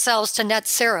take themselves to net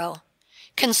zero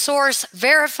can source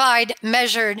verified,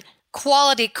 measured,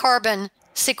 quality carbon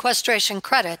sequestration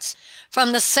credits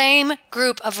from the same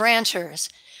group of ranchers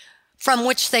from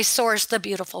which they source the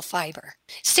beautiful fiber.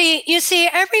 You see,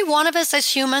 every one of us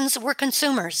as humans, we're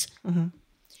consumers. Mm-hmm.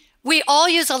 We all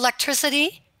use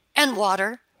electricity and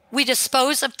water. We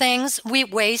dispose of things. We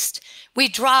waste. We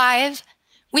drive.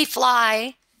 We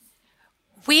fly.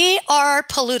 We are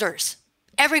polluters,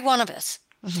 every one of us.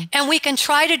 Mm-hmm. And we can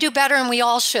try to do better, and we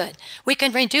all should. We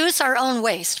can reduce our own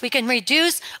waste. We can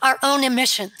reduce our own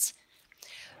emissions.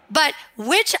 But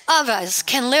which of us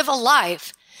can live a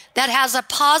life that has a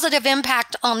positive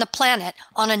impact on the planet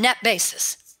on a net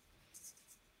basis?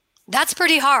 That's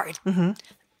pretty hard, mm-hmm.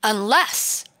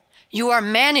 unless you are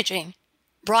managing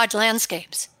broad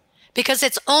landscapes, because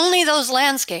it's only those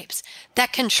landscapes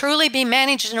that can truly be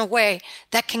managed in a way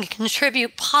that can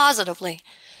contribute positively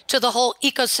to the whole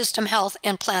ecosystem health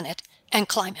and planet and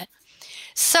climate.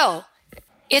 So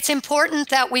it's important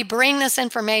that we bring this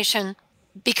information,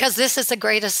 because this is the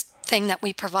greatest thing that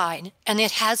we provide. And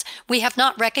we have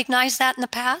not recognized that in the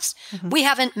past. Mm-hmm. We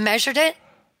haven't measured it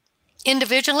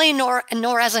individually nor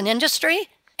as an industry.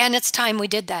 And it's time we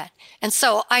did that. And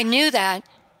so I knew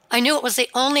it was the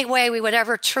only way we would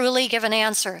ever truly give an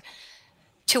answer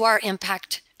to our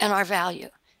impact and our value.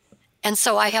 And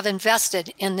so I have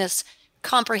invested in this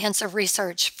comprehensive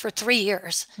research for 3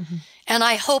 years. Mm-hmm. And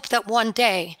I hope that one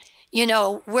day,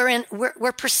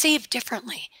 we're perceived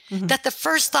differently. Mm-hmm. That the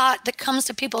first thought that comes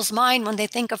to people's mind when they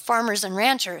think of farmers and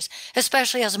ranchers,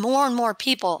 especially as more and more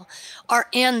people are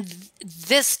in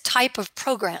this type of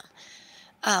program,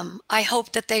 I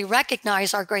hope that they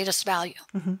recognize our greatest value.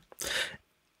 Mm-hmm.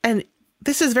 And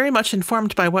this is very much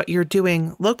informed by what you're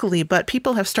doing locally, but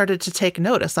people have started to take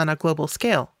notice on a global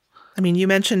scale. I mean, you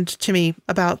mentioned to me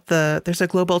about there's a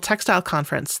global textile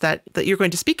conference that you're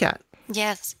going to speak at.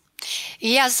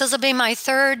 Yes, this will be my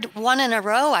third one in a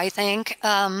row, I think.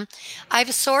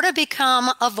 I've sort of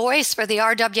become a voice for the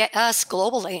RWS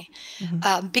globally,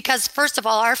 mm-hmm. Because first of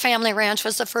all, our family ranch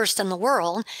was the first in the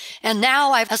world. And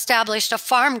now I've established a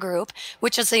farm group,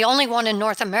 which is the only one in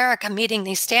North America meeting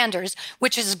these standards,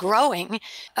 which is growing,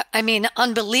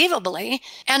 unbelievably.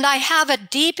 And I have a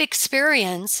deep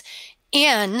experience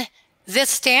in this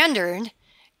standard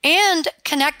and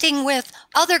connecting with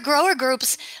other grower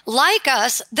groups like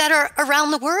us that are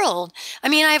around the world.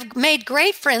 I've made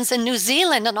great friends in New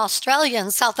Zealand and Australia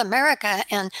and South America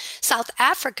and South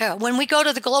Africa. When we go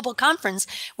to the global conference,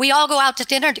 we all go out to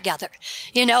dinner together,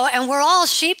 and we're all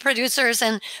sheep producers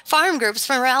and farm groups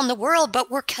from around the world,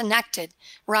 but we're connected,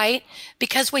 right?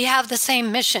 Because we have the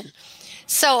same mission.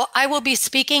 So I will be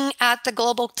speaking at the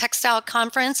Global Textile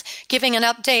Conference, giving an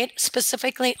update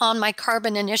specifically on my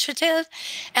carbon initiative.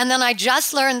 And then I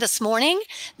just learned this morning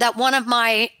that one of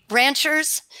my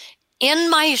ranchers in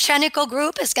my Shaniko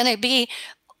group is going to be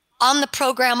on the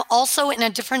program also in a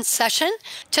different session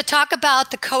to talk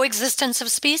about the coexistence of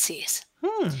species.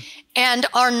 And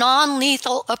our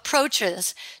non-lethal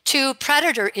approaches to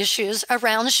predator issues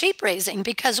around sheep raising,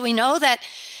 because we know that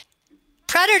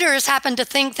predators happen to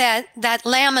think that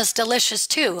lamb is delicious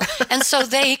too. And so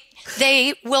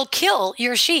they will kill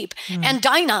your sheep and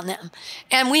dine on them.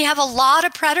 And we have a lot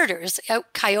of predators,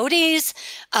 coyotes,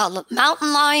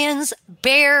 mountain lions,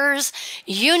 bears,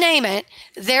 you name it.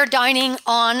 They're dining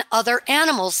on other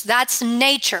animals. That's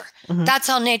nature. Mm-hmm. That's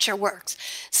how nature works.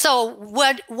 So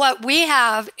what we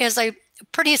have is a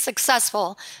pretty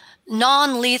successful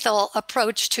non-lethal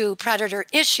approach to predator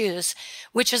issues,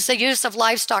 which is the use of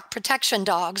livestock protection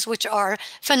dogs, which are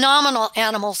phenomenal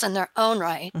animals in their own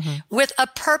right, mm-hmm. with a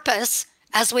purpose,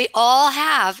 as we all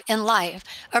have in life,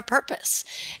 a purpose.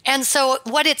 And so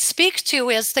what it speaks to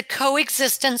is the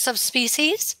coexistence of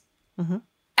species, mm-hmm.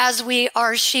 as we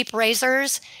are sheep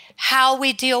raisers, how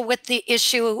we deal with the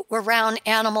issue around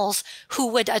animals who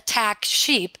would attack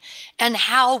sheep, and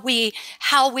how we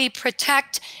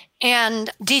protect and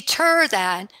deter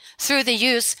that through the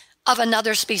use of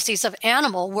another species of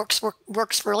animal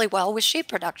works really well with sheep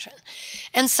production.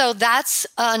 And so that's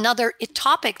another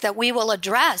topic that we will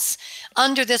address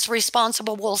under this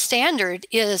responsible wool standard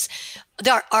is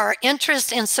our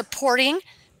interest in supporting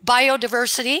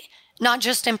biodiversity, not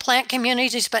just in plant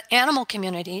communities, but animal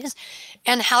communities.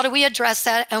 And how do we address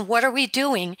that? And what are we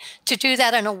doing to do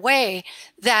that in a way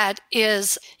that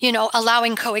is,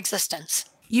 allowing coexistence?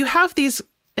 You have these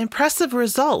impressive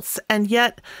results, and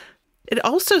yet it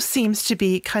also seems to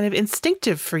be kind of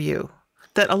instinctive for you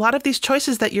that a lot of these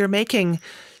choices that you're making,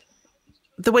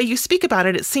 the way you speak about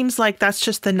it, it seems like that's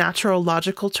just the natural,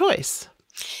 logical choice.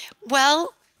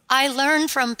 Well, I learn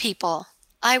from people.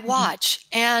 I watch.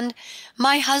 And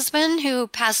my husband, who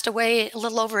passed away a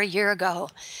little over a year ago,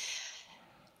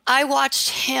 I watched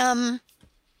him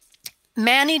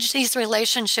manage these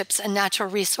relationships and natural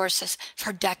resources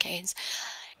for decades.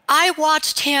 I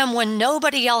watched him, when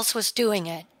nobody else was doing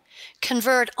it,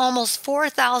 convert almost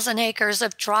 4,000 acres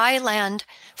of dry land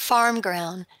farm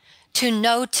ground to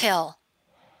no-till.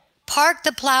 Park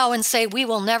the plow and say, we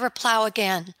will never plow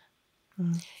again.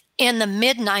 In the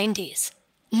mid-90s.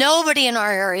 Nobody in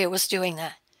our area was doing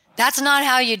that. That's not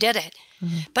how you did it.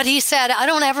 But he said, I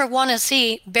don't ever want to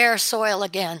see bare soil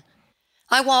again.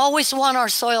 I will always want our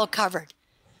soil covered.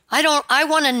 I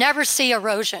want to never see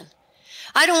erosion.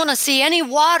 I don't want to see any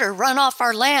water run off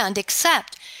our land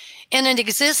except in an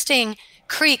existing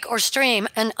creek or stream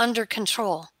and under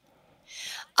control.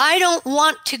 I don't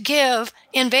want to give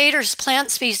invaders plant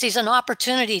species an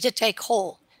opportunity to take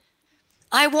hold.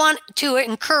 I want to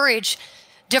encourage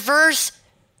diverse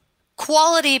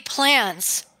quality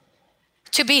plants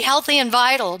to be healthy and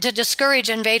vital to discourage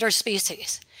invader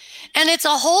species. And it's a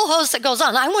whole host that goes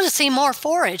on. I want to see more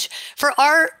forage for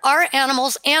our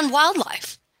animals and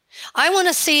wildlife. I want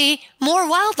to see more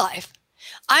wildlife.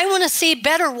 I want to see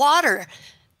better water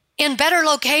in better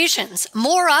locations,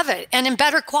 more of it, and in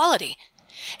better quality.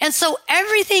 And so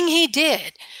everything he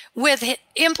did with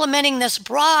implementing this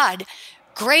broad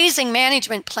grazing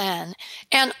management plan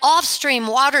and off-stream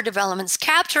water developments,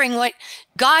 capturing what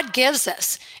God gives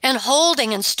us and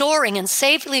holding and storing and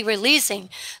safely releasing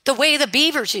the way the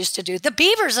beavers used to do. The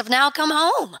beavers have now come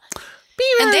home.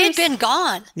 Beavers. And they've been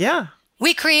gone. Yeah.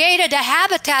 We created a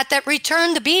habitat that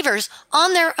returned the beavers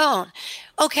on their own.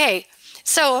 Okay,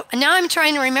 so now I'm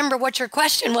trying to remember what your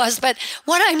question was, but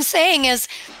what I'm saying is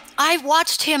I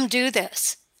watched him do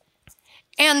this.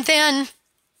 And then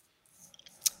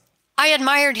I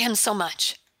admired him so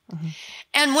much.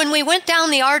 And when we went down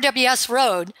the RWS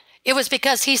road, it was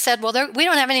because he said, well, we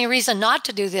don't have any reason not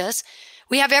to do this.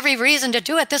 We have every reason to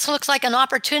do it. This looks like an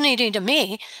opportunity to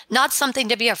me, not something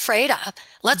to be afraid of.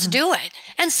 Let's do it.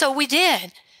 And so we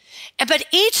did. But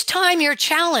each time you're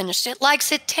challenged,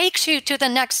 it takes you to the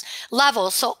next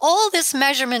level. So all this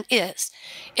measurement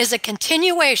is a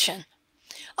continuation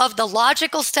of the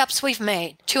logical steps we've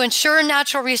made to ensure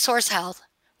natural resource health,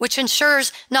 which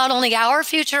ensures not only our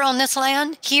future on this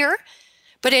land here,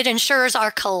 but it ensures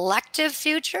our collective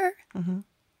future.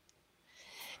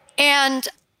 And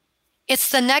it's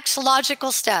the next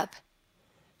logical step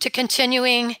to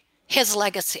continuing his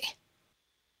legacy.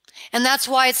 And that's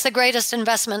why it's the greatest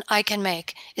investment I can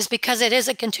make, is because it is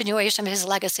a continuation of his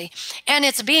legacy. And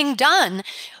it's being done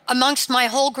amongst my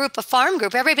whole group of farm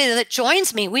group. Everybody that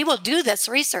joins me, we will do this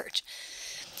research.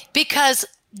 Because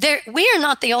we are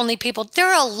not the only people.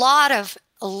 There are a lot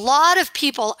of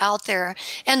people out there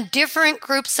and different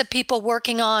groups of people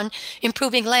working on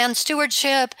improving land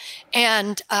stewardship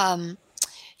and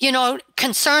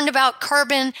concerned about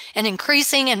carbon and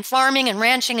increasing in farming and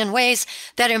ranching in ways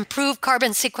that improve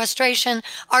carbon sequestration.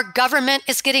 Our government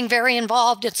is getting very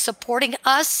involved in supporting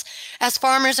us as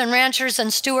farmers and ranchers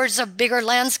and stewards of bigger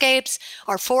landscapes,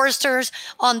 our foresters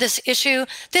on this issue.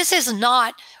 This is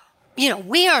not,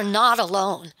 we are not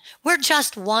alone. We're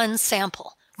just one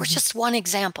sample. We're just one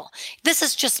example. This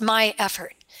is just my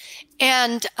effort.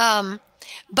 And,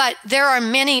 but there are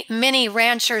many, many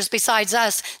ranchers besides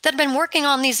us that have been working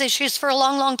on these issues for a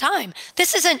long, long time.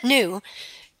 This isn't new.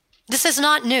 This is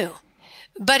not new.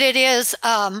 But it is,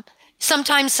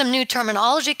 sometimes some new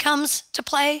terminology comes to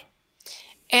play.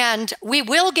 And we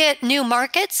will get new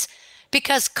markets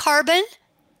because carbon,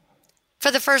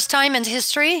 for the first time in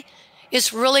history,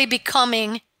 is really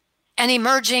becoming an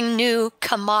emerging new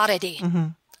commodity.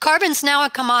 Carbon's now a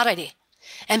commodity.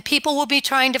 And people will be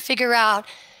trying to figure out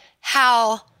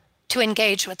how to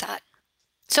engage with that.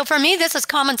 So for me, this is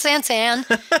common sense, Anne.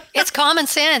 It's common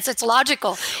sense. It's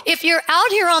logical. If you're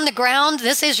out here on the ground,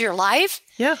 this is your life.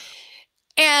 Yeah.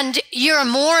 And you're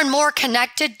more and more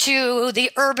connected to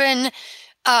the urban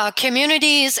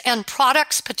communities and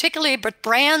products, particularly but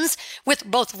brands, with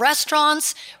both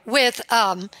restaurants, with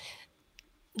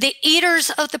the eaters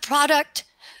of the product,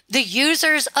 the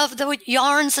users of the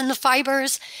yarns and the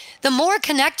fibers. The more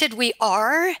connected we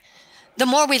are, the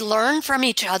more we learn from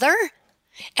each other.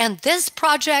 And this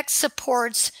project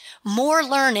supports more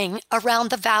learning around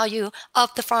the value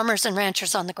of the farmers and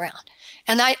ranchers on the ground.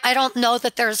 And I don't know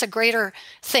that there's a greater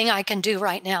thing I can do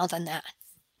right now than that.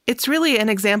 It's really an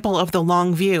example of the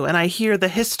long view. And I hear the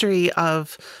history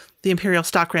of the Imperial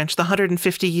Stock Ranch, the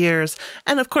 150 years,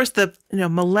 and of course the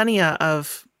millennia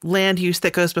of land use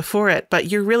that goes before it, but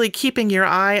you're really keeping your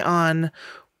eye on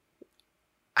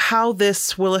how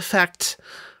this will affect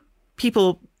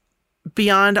people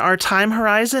beyond our time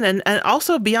horizon and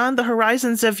also beyond the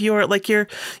horizons of your, like you're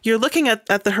looking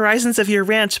at the horizons of your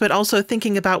ranch, but also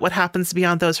thinking about what happens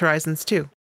beyond those horizons too.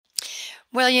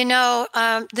 Well,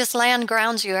 this land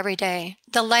grounds you every day.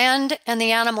 The land and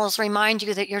the animals remind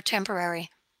you that you're temporary.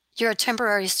 You're a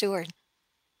temporary steward.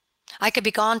 I could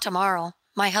be gone tomorrow.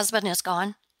 My husband is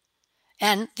gone.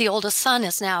 And the oldest son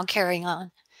is now carrying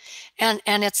on. And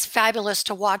it's fabulous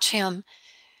to watch him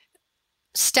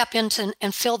step into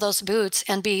and fill those boots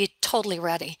and be totally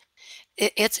ready.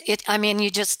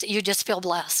 You just feel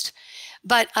blessed.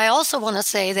 But I also want to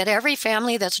say that every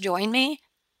family that's joined me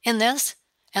in this,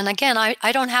 and again,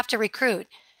 I don't have to recruit.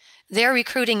 They're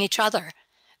recruiting each other.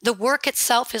 The work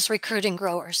itself is recruiting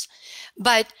growers.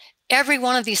 But every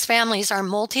one of these families are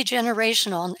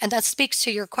multi-generational, and that speaks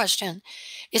to your question.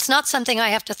 It's not something I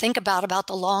have to think about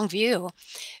the long view.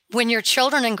 When your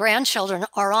children and grandchildren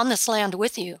are on this land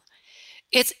with you,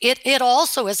 it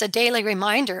also is a daily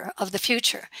reminder of the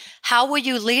future. How will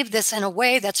you leave this in a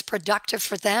way that's productive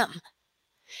for them?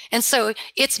 And so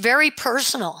it's very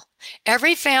personal.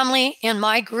 Every family in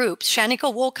my group,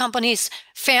 Shaniko Wool Company's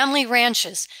family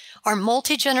ranches, are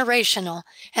multi-generational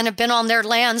and have been on their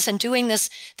lands and doing this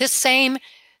same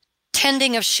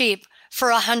tending of sheep for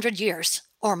 100 years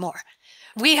or more.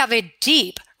 We have a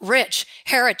deep, rich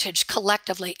heritage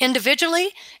collectively,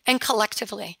 individually and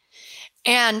collectively.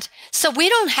 And so we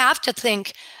don't have to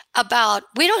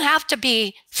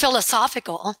be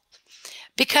philosophical,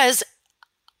 because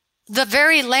the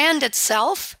very land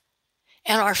itself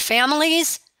and our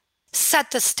families set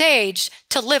the stage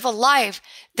to live a life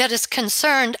that is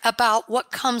concerned about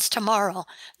what comes tomorrow,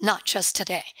 not just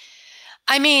today.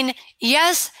 I mean,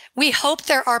 yes, we hope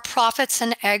there are profits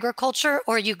in agriculture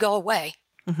or you go away.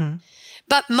 Mm-hmm.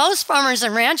 But most farmers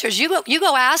and ranchers, you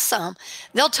go ask them,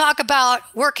 they'll talk about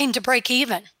working to break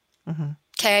even. Mm-hmm.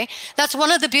 Okay? That's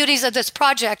one of the beauties of this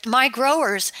project. My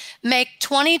growers make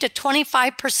 20 to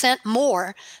 25%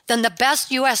 more than the best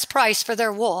U.S. price for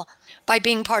their wool by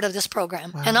being part of this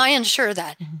program. Wow. And I ensure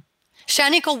that. Mm-hmm.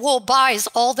 Shaniko Wool buys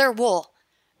all their wool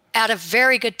at a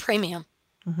very good premium.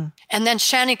 Mm-hmm. And then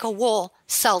Shaniko Wool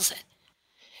sells it.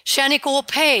 Shaniko Wool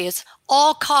pays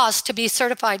all costs to be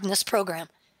certified in this program.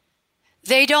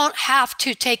 They don't have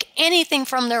to take anything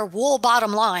from their wool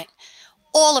bottom line.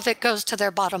 All of it goes to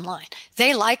their bottom line.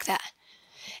 They like that.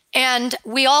 And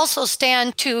we also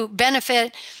stand to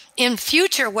benefit in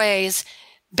future ways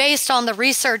based on the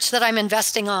research that I'm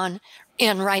investing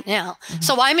in right now. Mm-hmm.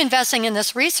 So I'm investing in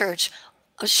this research.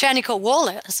 Shaniko Wool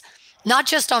is not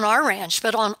just on our ranch,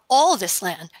 but on all this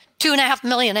land, 2.5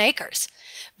 million acres,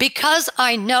 because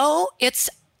I know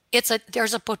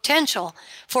there's a potential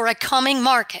for a coming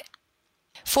market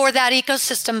for that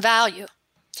ecosystem value.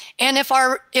 And if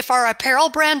our apparel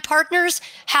brand partners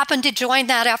happen to join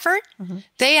that effort, mm-hmm.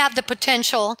 they have the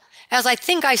potential, as I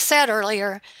think I said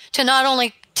earlier, to not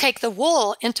only take the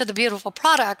wool into the beautiful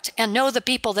product and know the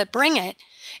people that bring it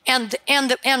and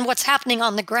what's happening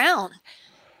on the ground.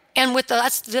 And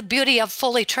that's the beauty of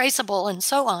fully traceable and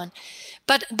so on.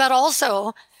 But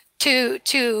also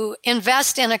to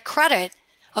invest in a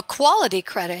quality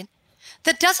credit,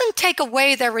 that doesn't take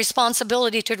away their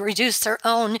responsibility to reduce their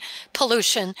own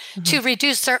pollution, mm-hmm. to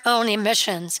reduce their own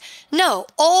emissions. No,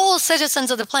 all citizens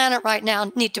of the planet right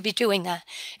now need to be doing that.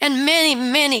 And many,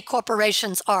 many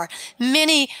corporations are.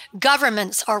 Many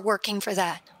governments are working for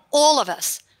that. All of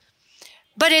us.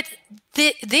 But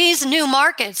these new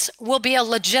markets will be a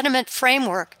legitimate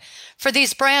framework for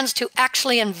these brands to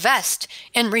actually invest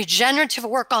in regenerative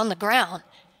work on the ground.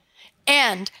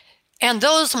 And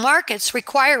those markets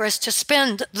require us to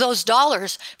spend those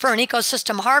dollars for an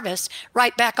ecosystem harvest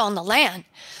right back on the land.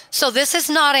 So this is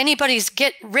not anybody's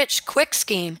get-rich-quick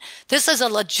scheme. This is a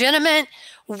legitimate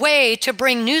way to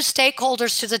bring new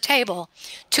stakeholders to the table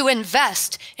to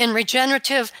invest in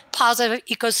regenerative, positive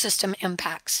ecosystem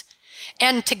impacts.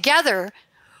 And together,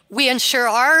 we ensure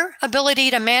our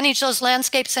ability to manage those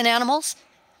landscapes and animals.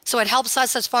 So it helps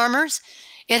us as farmers.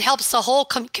 It helps the whole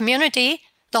community,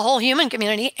 the whole human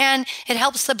community, and it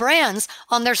helps the brands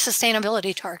on their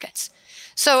sustainability targets.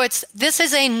 So this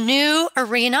is a new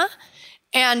arena,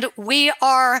 and we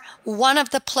are one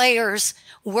of the players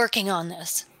working on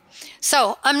this.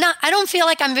 So I don't feel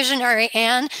like I'm visionary,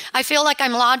 Anne. I feel like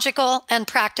I'm logical and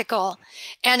practical.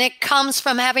 And it comes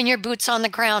from having your boots on the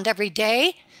ground every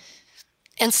day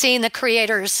and seeing the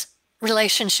creators'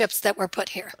 relationships that were put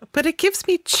here. But it gives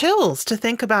me chills to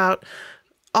think about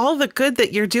all the good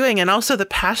that you're doing and also the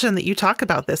passion that you talk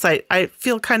about this. I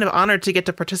feel kind of honored to get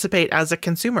to participate as a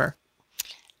consumer.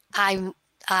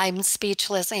 I'm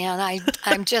speechless, Anne.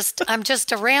 I'm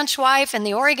just a ranch wife in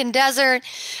the Oregon desert.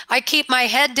 I keep my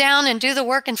head down and do the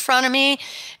work in front of me.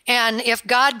 And if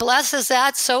God blesses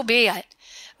that, so be it.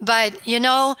 But,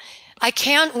 I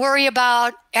can't worry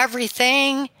about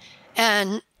everything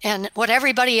and what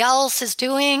everybody else is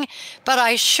doing, but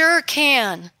I sure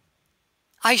can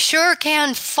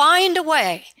find a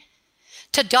way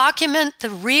to document the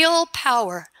real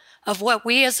power of what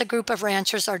we as a group of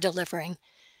ranchers are delivering.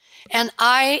 And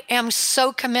I am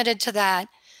so committed to that.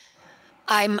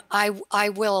 I'm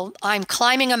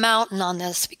climbing a mountain on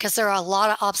this because there are a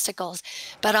lot of obstacles,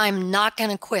 but I'm not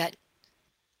going to quit.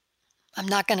 I'm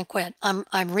not going to quit.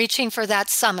 I'm reaching for that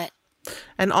summit.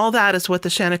 And all that is what the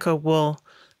Shaniko wool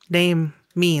name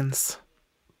means.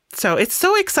 So it's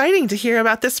so exciting to hear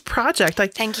about this project.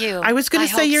 Thank you. I was going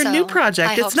to say your new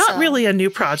project. It's not really a new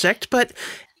project, but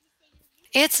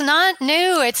it's not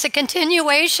new. It's a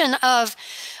continuation of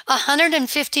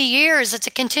 150 years. It's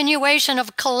a continuation of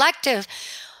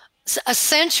a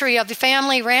century of the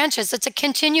family ranches. It's a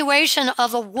continuation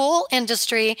of a wool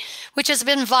industry which has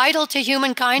been vital to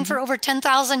humankind for over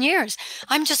 10,000 years.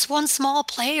 I'm just one small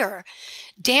player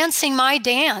dancing my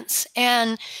dance.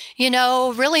 And,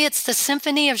 really it's the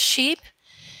symphony of sheep.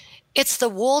 It's the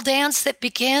wool dance that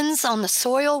begins on the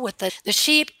soil with the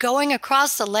sheep going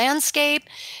across the landscape,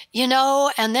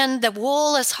 and then the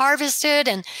wool is harvested.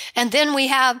 And then when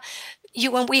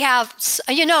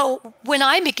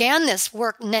I began this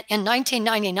work in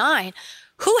 1999,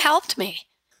 who helped me?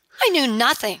 I knew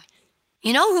nothing.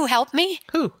 You know who helped me?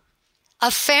 Who?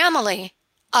 A family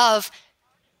of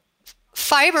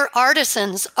fiber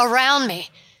artisans around me,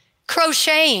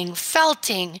 crocheting,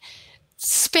 felting,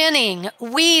 spinning,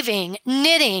 weaving,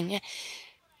 knitting,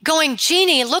 going,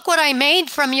 Jeanne, look what I made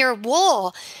from your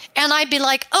wool. And I'd be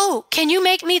like, oh, can you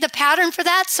make me the pattern for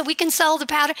that so we can sell the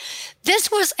pattern? This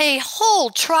was a whole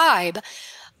tribe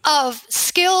of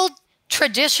skilled,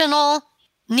 traditional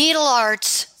needle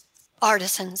arts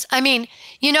artisans. I mean,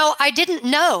 I didn't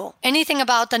know anything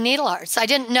about the needle arts. I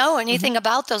didn't know anything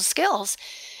about those skills.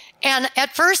 And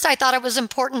at first I thought it was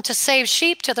important to save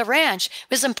sheep to the ranch.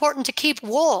 It was important to keep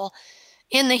wool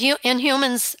in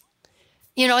humans,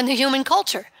 in the human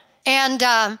culture. And,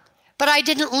 but I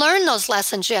didn't learn those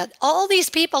lessons yet. All these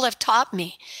people have taught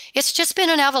me. It's just been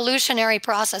an evolutionary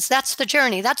process. That's the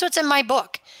journey. That's what's in my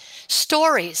book.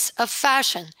 Stories of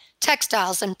fashion,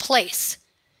 textiles, and place.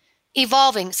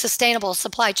 Evolving sustainable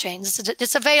supply chains.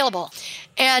 It's available.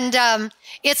 And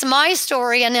it's my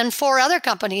story and then 4 other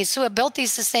companies who have built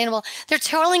these sustainable. They're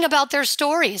telling about their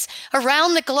stories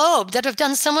around the globe that have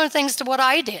done similar things to what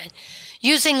I did,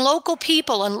 using local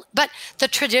people. But the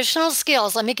traditional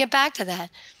skills, let me get back to that,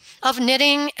 of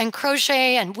knitting and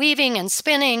crochet and weaving and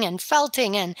spinning and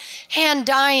felting and hand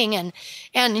dyeing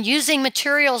and using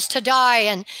materials to dye.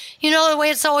 And the way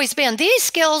it's always been. These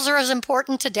skills are as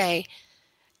important today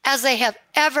as they have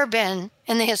ever been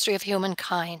in the history of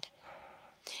humankind.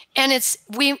 And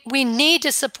we need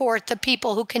to support the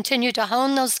people who continue to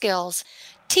hone those skills,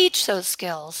 teach those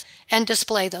skills, and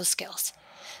display those skills.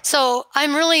 So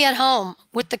I'm really at home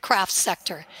with the crafts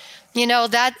sector.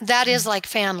 That is like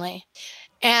family.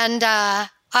 And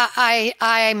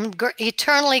I'm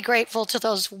eternally grateful to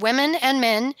those women and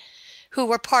men who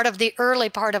were part of the early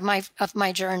part of my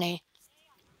journey.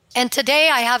 And today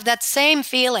I have that same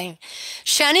feeling.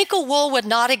 Shaniko wool would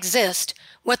not exist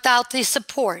without the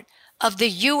support of the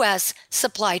U.S.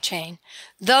 supply chain.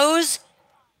 Those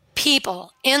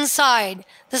people inside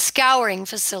the scouring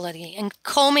facility and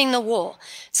combing the wool,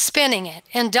 spinning it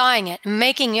and dyeing it and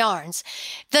making yarns,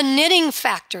 the knitting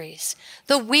factories,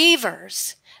 the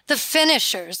weavers, the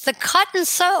finishers, the cut and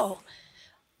sew,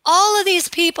 all of these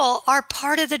people are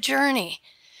part of the journey.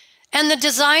 And the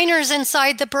designers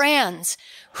inside the brands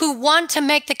who want to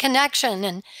make the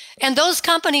connection and those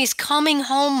companies coming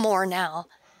home more now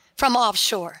from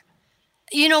offshore.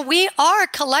 We are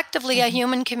collectively a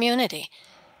human community.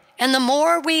 And the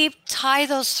more we tie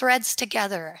those threads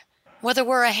together, whether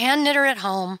we're a hand knitter at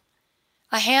home,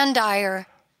 a hand dyer,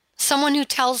 someone who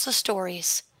tells the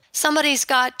stories, somebody's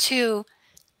got to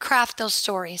craft those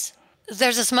stories.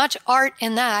 There's as much art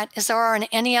in that as there are in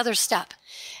any other step.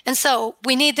 And so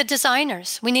we need the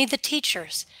designers, we need the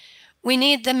teachers, we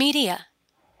need the media,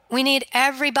 we need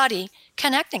everybody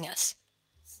connecting us.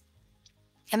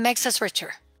 It makes us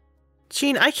richer.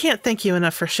 Jeanne, I can't thank you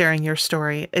enough for sharing your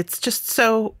story. It's just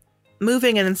so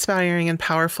moving and inspiring and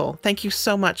powerful. Thank you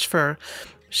so much for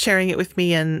sharing it with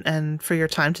me and for your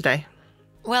time today.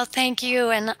 Well, thank you.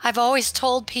 And I've always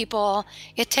told people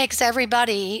it takes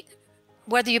everybody,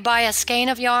 whether you buy a skein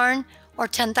of yarn or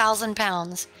 10,000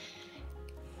 pounds,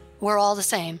 we're all the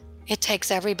same. It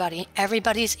takes everybody.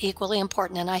 Everybody's equally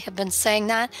important. And I have been saying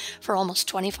that for almost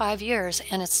 25 years,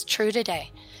 and it's true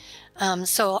today.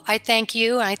 So I thank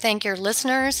you, and I thank your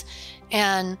listeners,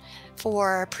 and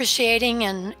for appreciating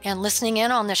and listening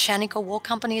in on the Shaniko Wool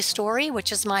Company story,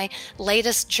 which is my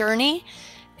latest journey.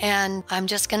 And I'm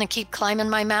just going to keep climbing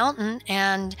my mountain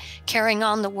and carrying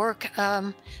on the work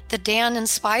that Dan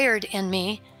inspired in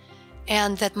me,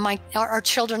 and that our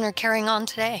children are carrying on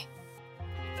today.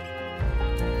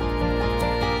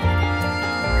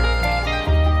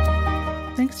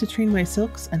 Thanks to Treenway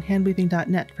Silks and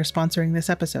handweaving.net for sponsoring this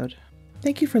episode.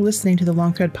 Thank you for listening to the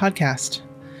Long Thread Podcast.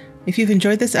 If you've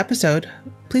enjoyed this episode,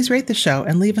 please rate the show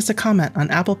and leave us a comment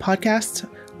on Apple Podcasts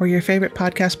or your favorite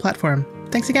podcast platform.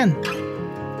 Thanks again.